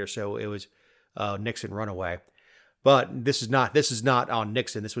re-election that year, so it was Nixon runaway. But this is not on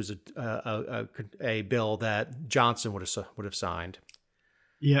Nixon. This was a bill that Johnson would have signed.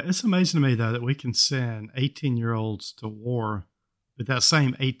 Yeah, it's amazing to me though that we can send 18-year-olds to war, but that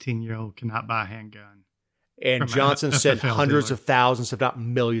same 18-year-old cannot buy a handgun. And Johnson sent hundreds of thousands, if not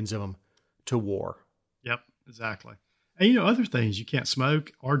millions, of them to war. Yep, exactly. And other things, you can't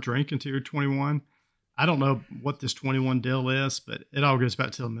smoke or drink until you're 21. I don't know what this 21 deal is, but it all goes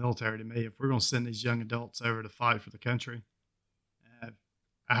back to the military to me. If we're going to send these young adults over to fight for the country,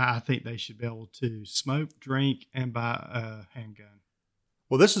 I think they should be able to smoke, drink, and buy a handgun.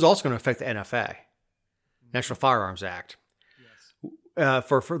 Well, this is also going to affect the NFA, National Firearms Act. Yes.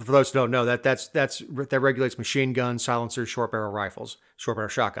 For those who don't know, that regulates machine guns, silencers, short barrel rifles, short barrel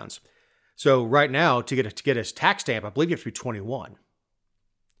shotguns. So right now, to get a tax stamp, I believe you have to be 21.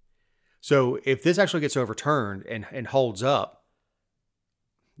 So if this actually gets overturned and holds up,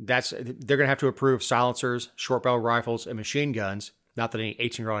 they're going to have to approve silencers, short barrel rifles, and machine guns. Not that any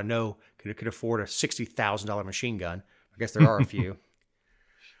 18-year-old I know could afford a $60,000 machine gun. I guess there are a few.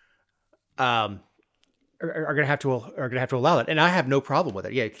 Are going to have to allow that, and I have no problem with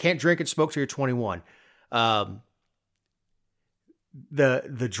it. Yeah, you can't drink and smoke till you're 21.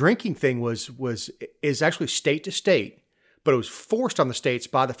 The drinking thing is actually state to state, but it was forced on the states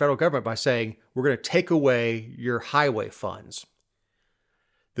by the federal government by saying we're going to take away your highway funds.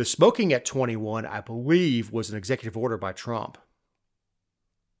 The smoking at 21, I believe, was an executive order by Trump.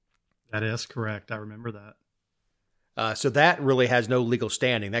 That is correct. I remember that. So that really has no legal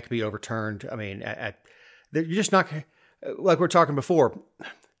standing. That could be overturned. I mean, you're just not, like we were talking before.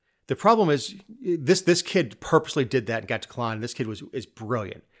 The problem is this kid purposely did that and got declined. This kid is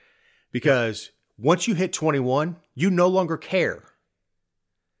brilliant, because once you hit 21, you no longer care.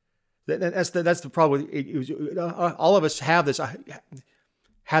 That's the problem. All of us have this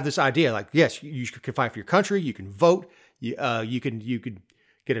idea. Like, yes, you can fight for your country. You can vote. You can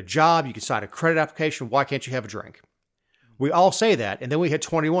get a job. You can sign a credit application. Why can't you have a drink? We all say that, and then we hit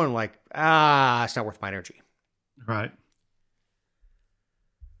 21, like, it's not worth my energy. Right.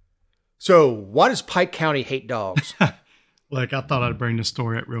 So why does Pike County hate dogs? Look, I thought I'd bring this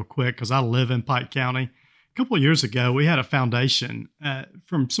story up real quick because I live in Pike County. A couple of years ago, we had a foundation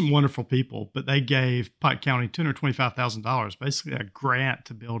from some wonderful people, but they gave Pike County $225,000, basically a grant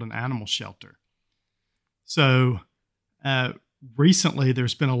to build an animal shelter. So recently,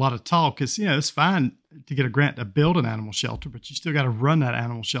 there's been a lot of talk because, it's fine to get a grant to build an animal shelter, but you still got to run that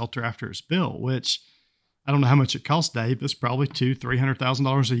animal shelter after it's built, which I don't know how much it costs, Dave. It's probably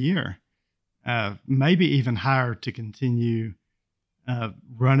 $200,000-$300,000 a year. Maybe even higher to continue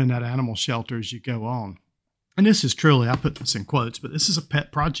running that animal shelter as you go on. And this is truly, I put this in quotes, but this is a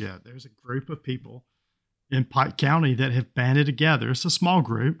pet project. There's a group of people in Pike County that have banded together. It's a small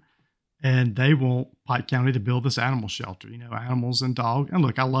group, and they want Pike County to build this animal shelter, animals and dogs. And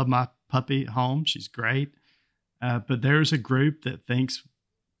look, I love my puppy at home. She's great. But there's a group that thinks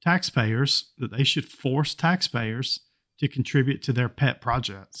that they should force taxpayers to contribute to their pet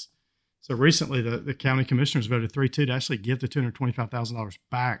projects. So recently, the county commissioners voted 3-2 to actually give the $225,000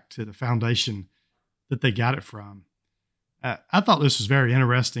 back to the foundation that they got it from. I thought this was very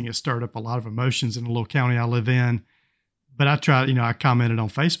interesting. It stirred up a lot of emotions in the little county I live in. But I commented on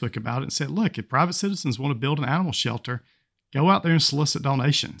Facebook about it and said, look, if private citizens want to build an animal shelter, go out there and solicit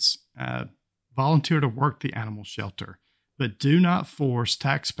donations. Volunteer to work the animal shelter, but do not force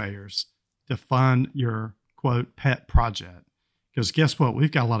taxpayers to fund your, quote, pet project. Because guess what?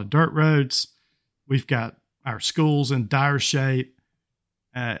 We've got a lot of dirt roads. We've got our schools in dire shape.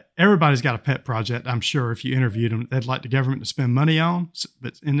 Everybody's got a pet project. I'm sure if you interviewed them, they'd like the government to spend money on.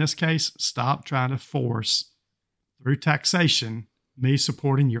 But in this case, stop trying to force, through taxation, me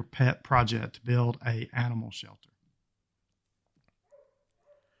supporting your pet project to build a animal shelter.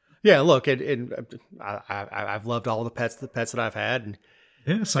 Yeah, look, I've loved all the pets that I've had,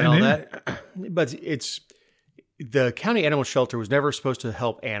 and same all here. that. But the county animal shelter was never supposed to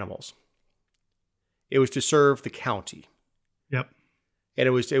help animals. It was to serve the county. Yep. And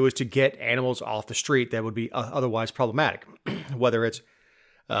it was to get animals off the street that would be otherwise problematic, whether it's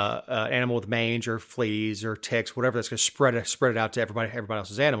an animal with mange or fleas or ticks, whatever that's going to spread it out to everybody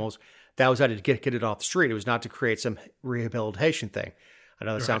else's animals. That was how to get it off the street. It was not to create some rehabilitation thing. I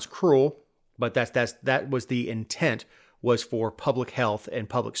know that sounds cruel, but that was the intent, was for public health and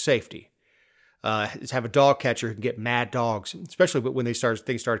public safety. Is have a dog catcher who can get mad dogs, especially when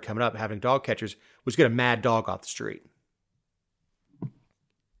things started coming up. Having dog catchers was get a mad dog off the street.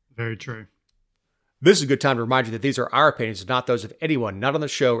 Very true. This is a good time to remind you that these are our opinions, not those of anyone, not on the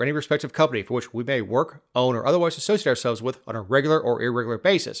show or any respective company for which we may work, own, or otherwise associate ourselves with on a regular or irregular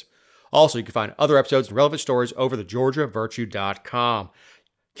basis. Also, you can find other episodes and relevant stories over the GeorgiaVirtue.com.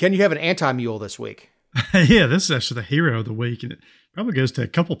 Ken, you have an anti-mule this week. Yeah, this is actually the hero of the week, and it probably goes to a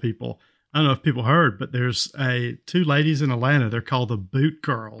couple people. I don't know if people heard, but there's two ladies in Atlanta. They're called the Boot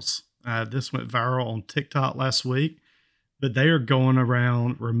Girls. This went viral on TikTok last week, but they are going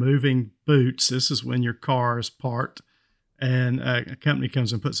around removing boots. This is when your car is parked and a company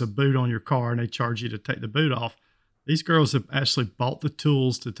comes and puts a boot on your car and they charge you to take the boot off. These girls have actually bought the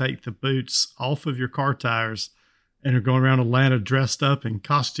tools to take the boots off of your car tires and are going around Atlanta dressed up in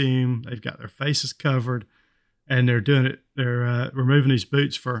costume. They've got their faces covered, and they're doing it. They're removing these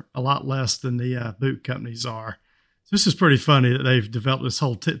boots for a lot less than the boot companies are. So this is pretty funny that they've developed this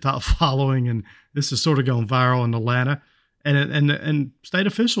whole TikTok following, and this is sort of going viral in Atlanta. And state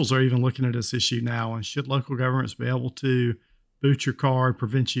officials are even looking at this issue now. And should local governments be able to boot your car and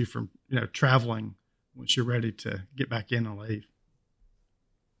prevent you from traveling once you're ready to get back in and leave?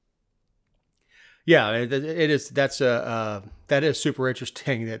 Yeah, it is. That is super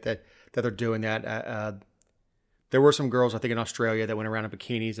interesting that they're doing that. There were some girls, I think, in Australia that went around in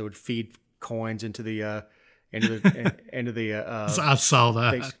bikinis that would feed coins into the I saw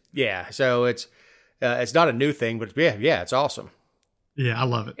that. Things. Yeah, so it's not a new thing, but yeah, it's awesome. Yeah, I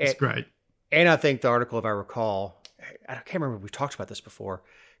love it. It's great. And I think the article, if I recall, I can't remember if we talked about this before,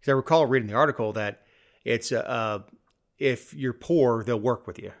 because I recall reading the article that it's if you're poor, they'll work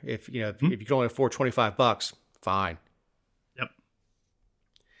with you. If you can only afford $25, fine. Yep.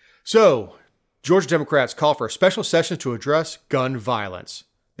 So, Georgia Democrats call for a special session to address gun violence.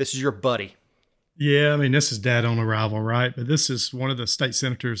 This is your buddy. Yeah, I mean, this is dead on arrival, right? But this is one of the state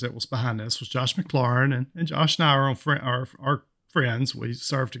senators that was behind this was Josh McLaurin, and Josh and I are friends. We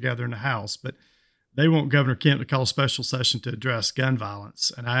served together in the House, but they want Governor Kemp to call a special session to address gun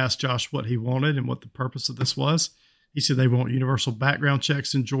violence. And I asked Josh what he wanted and what the purpose of this was. He said they want universal background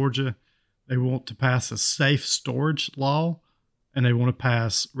checks in Georgia. They want to pass a safe storage law, and they want to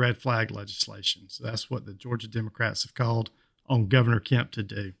pass red flag legislation. So that's what the Georgia Democrats have called on Governor Kemp to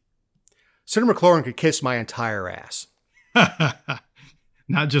do. Senator McLaurin could kiss my entire ass.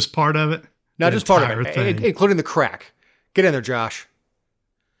 Not just part of it? Not just part of it, including the crack. Get in there, Josh.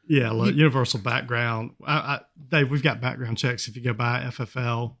 Yeah, look, universal background. Dave, we've got background checks. If you go by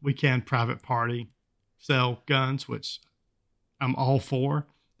FFL, we can private party sell guns, which I'm all for.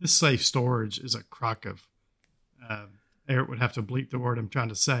 This safe storage is a crock of, Eric would have to bleep the word I'm trying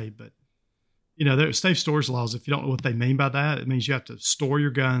to say, but there's safe storage laws. If you don't know what they mean by that, it means you have to store your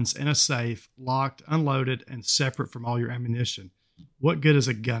guns in a safe, locked, unloaded, and separate from all your ammunition. What good is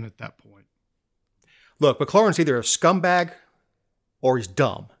a gun at that point? Look, McLaurin's either a scumbag or he's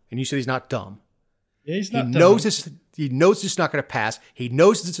dumb. And you said he's not dumb. Yeah, he's not dumb. He knows this is not going to pass. He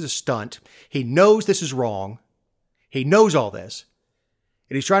knows this is a stunt. He knows this is wrong. He knows all this.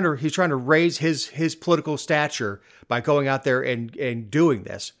 And he's trying to raise his political stature by going out there and doing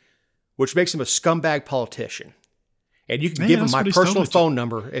this, which makes him a scumbag politician. And you can give him my personal phone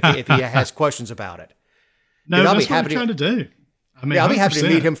number if he has questions about it. No, that's what I'm trying to do. I mean, I'll be happy to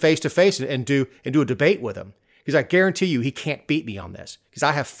meet him face to face and do a debate with him. Because I guarantee you he can't beat me on this. Because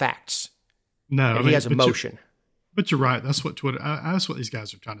I have facts. No, and he has emotion. But you're right. That's what Twitter. That's what these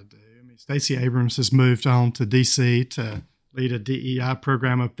guys are trying to do. I mean, Stacey Abrams has moved on to D.C. to lead a DEI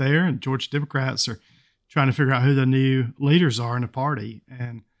program up there, and Georgia Democrats are trying to figure out who the new leaders are in the party.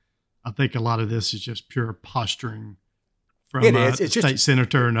 And I think a lot of this is just pure posturing from it's state just,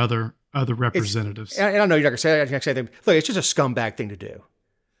 senator and other representatives. And I know you're not going to say that. Look, it's just a scumbag thing to do.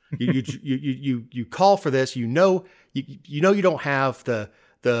 You call for this. You know you don't have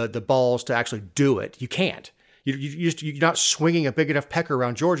the balls to actually do it. You can't. You're not swinging a big enough pecker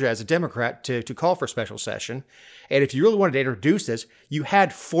around Georgia as a Democrat to call for a special session. And if you really wanted to introduce this, you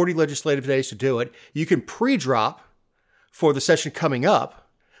had 40 legislative days to do it. You can pre-drop for the session coming up.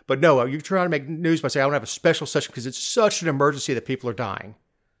 But no, you're trying to make news by saying, I want to have a special session because it's such an emergency that people are dying.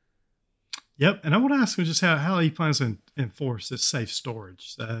 Yep. And I want to ask him just how he plans to enforce this safe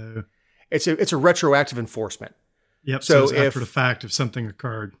storage. So it's a retroactive enforcement. Yep. So it's after the fact if something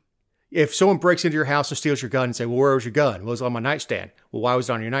occurred. If someone breaks into your house and steals your gun and say, well, where was your gun? Well, it was on my nightstand. Well, why was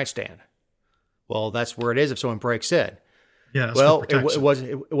it on your nightstand? Well, that's where it is if someone breaks in. Yeah. Well, it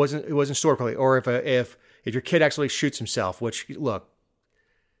wasn't stored properly. Or if your kid actually shoots himself, which look,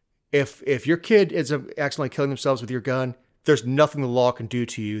 if your kid is accidentally killing themselves with your gun, there's nothing the law can do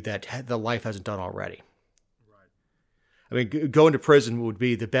to you that the life hasn't done already. Right. I mean, going to prison would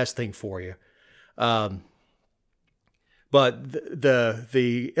be the best thing for you. But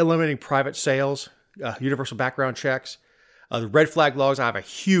the eliminating private sales, universal background checks, the red flag laws, I have a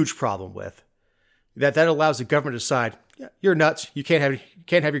huge problem with. That allows the government to decide, yeah, you're nuts. You can't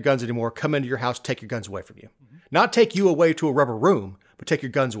have your guns anymore. Come into your house, take your guns away from you. Mm-hmm. Not take you away to a rubber room, but take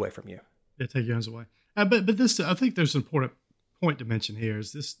your guns away from you. Yeah, take your guns away. But this, I think there's an important point to mention here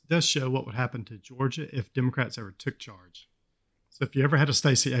is this does show what would happen to Georgia if Democrats ever took charge. So if you ever had a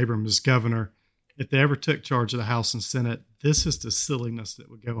Stacey Abrams as governor, if they ever took charge of the House and Senate, this is the silliness that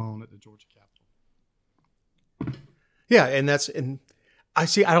would go on at the Georgia Capitol. Yeah, and I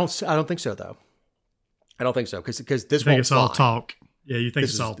don't think so though. I don't think so because this won't it's all talk. Yeah, you think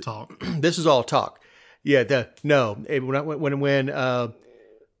it's all talk. This is all talk. Yeah,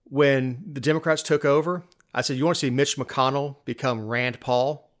 when the Democrats took over, I said, you want to see Mitch McConnell become Rand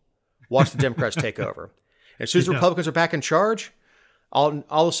Paul? Watch the Democrats take over. And as soon as the Republicans are back in charge, all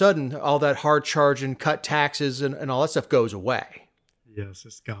of a sudden, all that hard charging, cut taxes, and all that stuff goes away. Yes,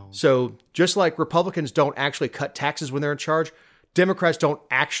 it's gone. So just like Republicans don't actually cut taxes when they're in charge, Democrats don't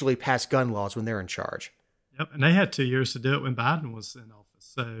actually pass gun laws when they're in charge. Yep, and they had 2 years to do it when Biden was in office.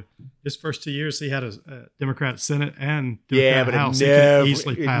 So his first 2 years, he had a Democrat Senate and Democrat House.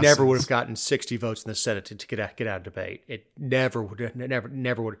 It never would have gotten 60 votes in the Senate to get out of debate. It never would.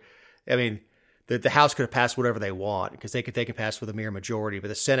 I mean, the House could have passed whatever they want because they can pass with a mere majority. But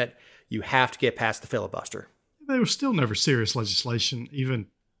the Senate, you have to get past the filibuster. There was still never serious legislation even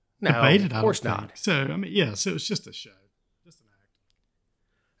debated. Of course not. So I mean, yes, it was just a show, just an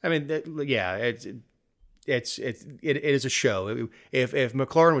act. I mean, yeah, it is a show. If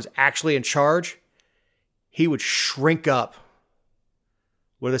McLaurin was actually in charge, he would shrink up.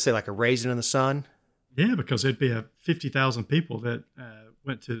 What do they say, like a raisin in the sun? Yeah, because there'd be 50,000 people that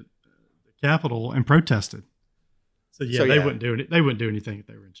went to the Capitol and protested. So they wouldn't do it. They wouldn't do anything if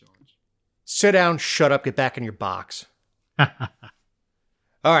they were in charge. Sit down, shut up, get back in your box. All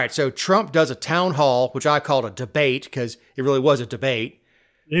right, so Trump does a town hall, which I called a debate because it really was a debate.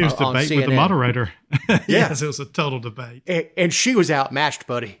 It was a debate with the moderator. Yes, it was a total debate. And she was outmatched,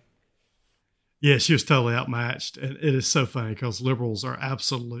 buddy. Yeah, she was totally outmatched. And it is so funny because liberals are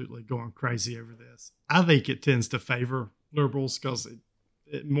absolutely going crazy over this. I think it tends to favor liberals because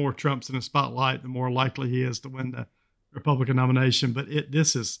the more Trump's in the spotlight, the more likely he is to win the Republican nomination. But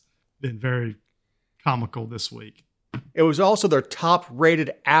this has been very comical this week. It was also their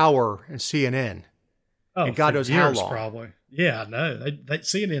top-rated hour in CNN. Oh, and God knows how long. Probably. Yeah, I know.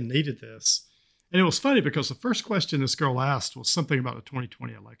 CNN needed this. And it was funny because the first question this girl asked was something about the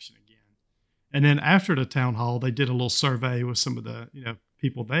 2020 election again. And then after the town hall, they did a little survey with some of the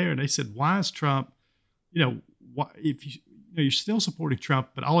people there, and they said, "Why is Trump? If you're still supporting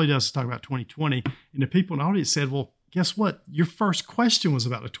Trump, but all he does is talk about 2020." And the people in the audience said, "Well, guess what? Your first question was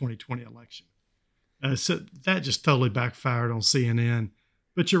about the 2020 election." So that just totally backfired on CNN.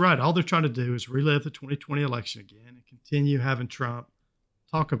 But you're right. All they're trying to do is relive the 2020 election again and continue having Trump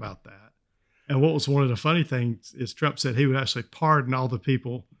talk about that. And what was one of the funny things is Trump said he would actually pardon all the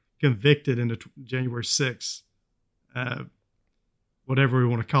people convicted in the January 6th, whatever we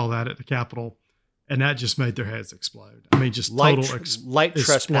want to call that, at the Capitol. And that just made their heads explode. I mean, just light explosion.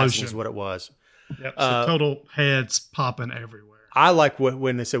 Trespassing is what it was. Yep. So total heads popping everywhere. I like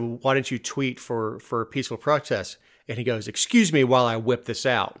when they said, well, why didn't you tweet for a peaceful protest? And he goes, "Excuse me while I whip this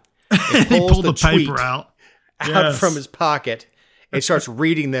out." He pulled the paper out from his pocket and starts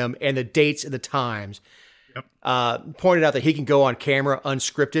reading them and the dates and the times. Yep. Pointed out that he can go on camera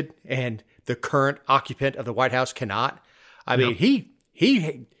unscripted, and the current occupant of the White House cannot. I mean, he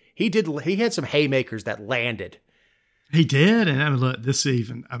had some haymakers that landed. He did, and I mean, look,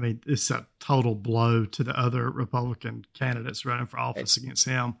 it's a total blow to the other Republican candidates running for office against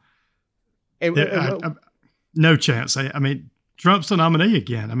him. No chance. I mean, Trump's the nominee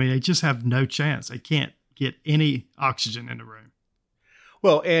again. I mean, they just have no chance. They can't get any oxygen in the room.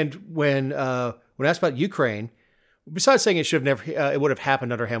 Well, and when asked about Ukraine, besides saying it would have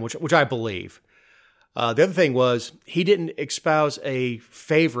happened under him, which I believe, the other thing was he didn't espouse a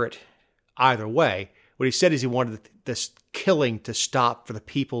favorite either way. What he said is he wanted this killing to stop for the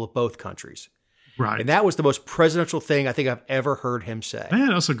people of both countries. Right. And that was the most presidential thing I think I've ever heard him say. Yeah,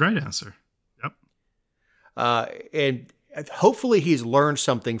 that's a great answer. Yep. And hopefully he's learned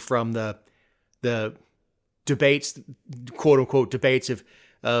something from the debates, quote unquote debates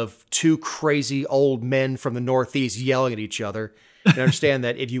of two crazy old men from the Northeast yelling at each other, and understand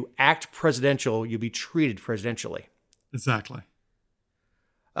that if you act presidential, you'll be treated presidentially. Exactly.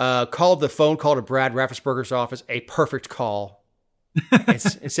 Called the phone call to Brad Raffensperger's office a perfect call, and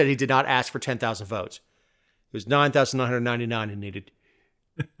said he did not ask for 10,000 votes. It was 9,999 he needed.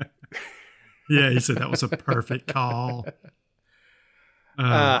 Yeah, he said that was a perfect call.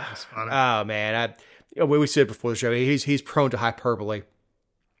 That's funny. Oh man, we said before the show, he's prone to hyperbole.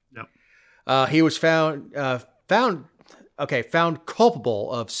 Yep. He was found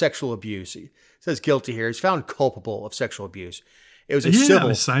culpable of sexual abuse. He says guilty here. He's found culpable of sexual abuse. It was a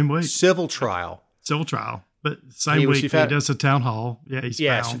civil trial. Civil trial. But same week he does a town hall. Yeah,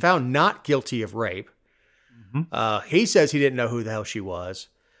 he's found not guilty of rape. Mm-hmm. He says he didn't know who the hell she was.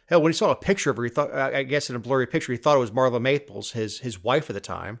 Hell, when he saw a picture of her, he thought, I guess in a blurry picture, he thought it was Marla Maples, his wife at the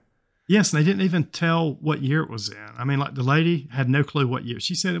time. Yes, and they didn't even tell what year it was in. I mean, like the lady had no clue what year.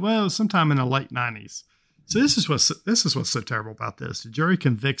 She said, well, it was sometime in the late 90s. So this is what's so terrible about this. The jury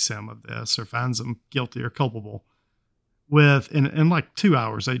convicts him of this or finds him guilty or culpable. In like 2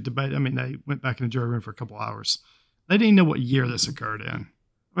 hours, they debate. I mean, they went back in the jury room for a couple hours. They didn't know what year this occurred in.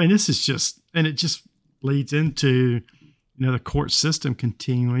 I mean, this is just, and it just leads into, the court system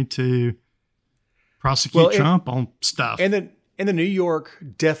continuing to prosecute Trump on stuff. And the New York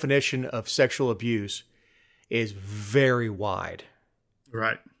definition of sexual abuse is very wide.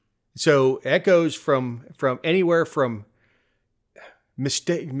 Right. So that goes from anywhere from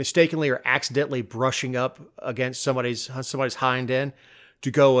mistakenly or accidentally brushing up against somebody's hind end to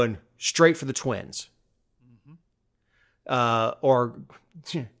going straight for the twins. Mm-hmm. Or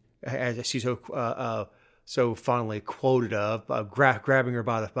as I see so fondly quoted of grabbing her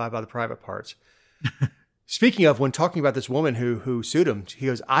by the private parts. Speaking of, when talking about this woman who sued him, he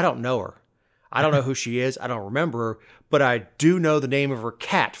goes, I don't know her. I don't know who she is. I don't remember her, but I do know the name of her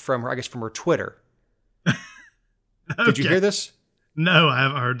cat from her Twitter. Okay. Did you hear this? No, I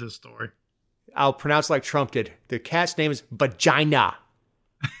haven't heard this story. I'll pronounce it like Trump did. The cat's name is Vagina.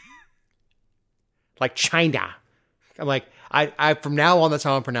 Like China. I'm like, I from now on, that's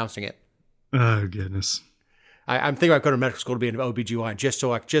how I'm pronouncing it. Oh, goodness. I'm thinking about going to medical school to be an OBGYN just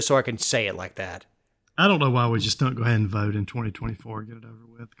so I can say it like that. I don't know why we just don't go ahead and vote in 2024 and get it over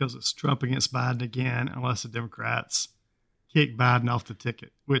with, because it's Trump against Biden again, unless the Democrats kick Biden off the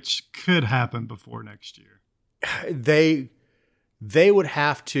ticket, which could happen before next year. They would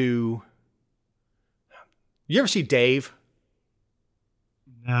have to. You ever see Dave?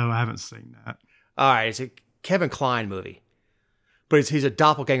 No, I haven't seen that. All right, it's a Kevin Kline movie, but he's a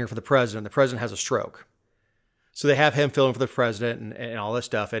doppelganger for the president. The president has a stroke, so they have him fill in for the president and all this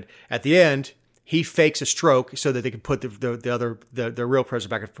stuff. And at the end, he fakes a stroke so that they can put the real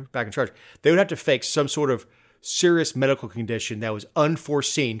president back in charge. They would have to fake some sort of serious medical condition that was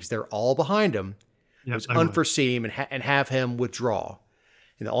unforeseen because they're all behind him. Yep, it was unforeseen and have him withdraw.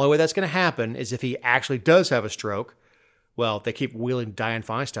 And the only way that's going to happen is if he actually does have a stroke. Well, they keep wheeling Dianne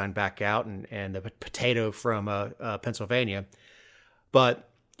Feinstein back out and the potato from Pennsylvania. But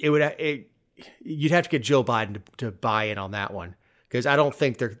you'd have to get Jill Biden to buy in on that one, because I don't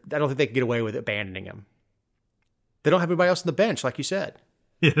think they can get away with abandoning him. They don't have anybody else on the bench, like you said.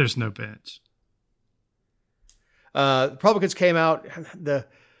 Yeah, there's no bench. Republicans came out.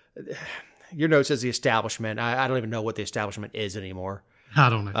 Your note says the establishment. I don't even know what the establishment is anymore. I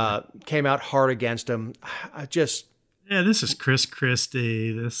don't know. Came out hard against him. Yeah, this is Chris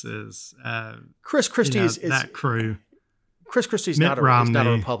Christie. This is Chris Christie's that crew. Chris Christie's not a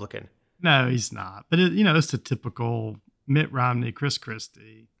Republican. No, he's not. But it's the typical Mitt Romney, Chris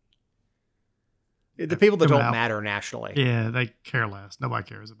Christie. The people that don't matter nationally. Yeah, they care less. Nobody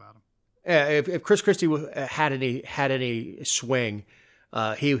cares about them. If Chris Christie had any swing,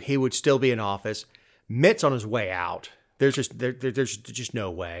 he would still be in office. Mitt's on his way out. There's just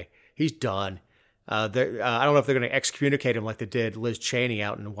no way. He's done. I don't know if they're going to excommunicate him like they did Liz Cheney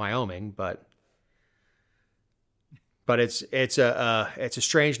out in Wyoming, but it's a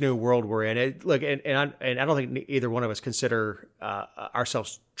strange new world we're in. And I don't think either one of us consider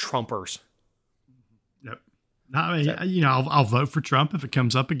ourselves Trumpers. Yep. No, I mean, I'll vote for Trump if it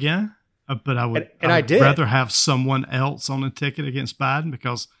comes up again, but I would did rather have someone else on the ticket against Biden,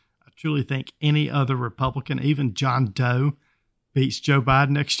 because I truly think any other Republican, even John Doe, beats Joe Biden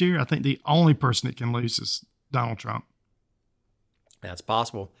next year. I think the only person that can lose is Donald Trump. That's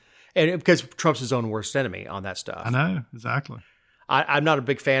possible. And because Trump's his own worst enemy on that stuff. I know, exactly. I'm not a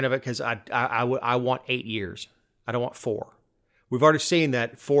big fan of it because I want 8 years. I don't want 4. We've already seen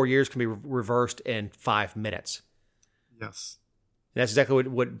that 4 years can be reversed in 5 minutes. Yes. And that's exactly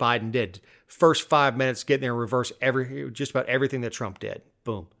what Biden did. First 5 minutes, get in there and reverse just about everything that Trump did.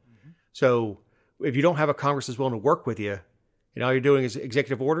 Boom. Mm-hmm. So if you don't have a Congress that's willing to work with you, and all you're doing is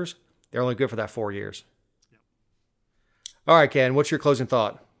executive orders, they're only good for that 4 years. Yep. All right, Ken, what's your closing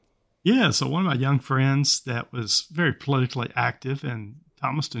thought? Yeah, so one of my young friends that was very politically active in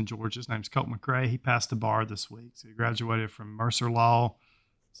Thomaston, Georgia, his name's Colt McRae. He passed the bar this week. So he graduated from Mercer Law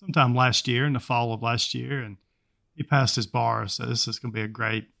sometime last year, in the fall of last year, and he passed his bar. So this is going to be a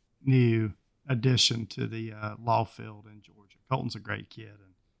great new addition to the law field in Georgia. Colton's a great kid,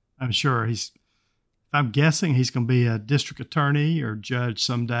 and I'm sure I'm guessing he's going to be a district attorney or judge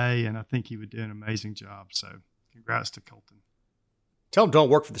someday, and I think he would do an amazing job. So congrats to Colton. Tell him don't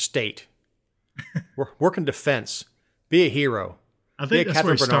work for the state. Work in defense. Be a hero. I think that's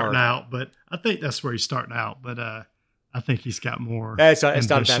where he's starting out, but I think he's got more it's not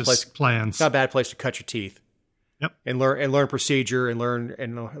a bad place. Plans. It's not a bad place to cut your teeth. Yep. And learn procedure and learn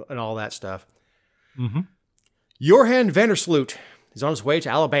and all that stuff. Mm-hmm. Johan Vandersloot is on his way to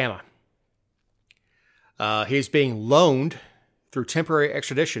Alabama. He's being loaned through temporary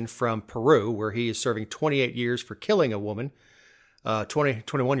extradition from Peru, where he is serving 28 years for killing a woman,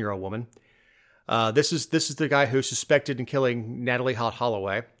 21-year-old woman. This is the guy who's suspected in killing Natalie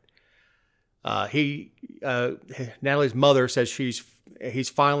Holloway. Natalie's mother says he's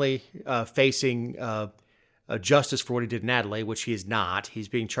finally facing justice for what he did to Natalie, which he is not. He's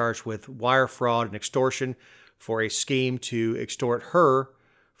being charged with wire fraud and extortion for a scheme to extort her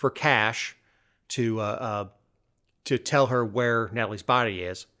for cash to tell her where Natalie's body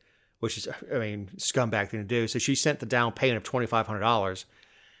is, which is, scumbag thing to do. So she sent the down payment of $2,500.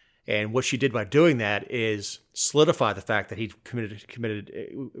 And what she did by doing that is solidify the fact that he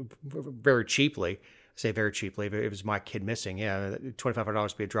committed very cheaply. I say very cheaply. If it was my kid missing, yeah, $2,500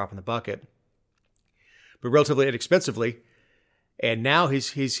 would be a drop in the bucket, but relatively inexpensively. And now he's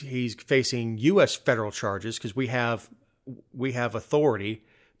facing U.S. federal charges because we have authority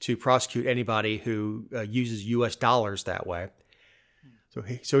to prosecute anybody who uses U.S. dollars that way.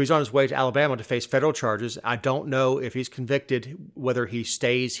 So he's on his way to Alabama to face federal charges. I don't know if he's convicted, whether he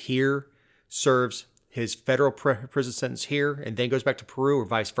stays here, serves his federal prison sentence here, and then goes back to Peru or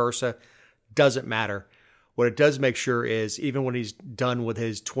vice versa. Doesn't matter. What it does make sure is even when he's done with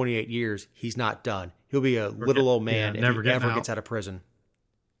his 28 years, he's not done. He'll be a little old man if he ever gets out of prison.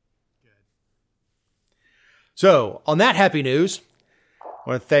 Good. So on that happy news, I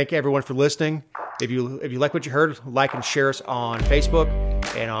want to thank everyone for listening. If you like what you heard, like and share us on Facebook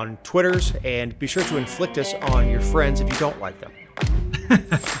and on Twitters, and be sure to inflict us on your friends if you don't like them.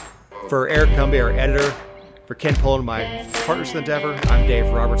 For Eric Cumby, our editor, for Ken Pullen, my partners in the endeavor, I'm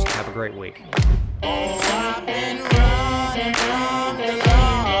Dave Roberts. Have a great week. I've been running from the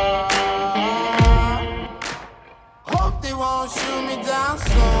Lord. Hope they won't shoot me down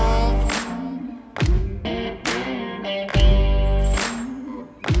soon.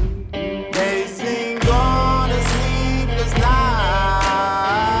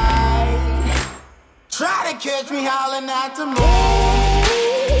 Catch me howling at the moon.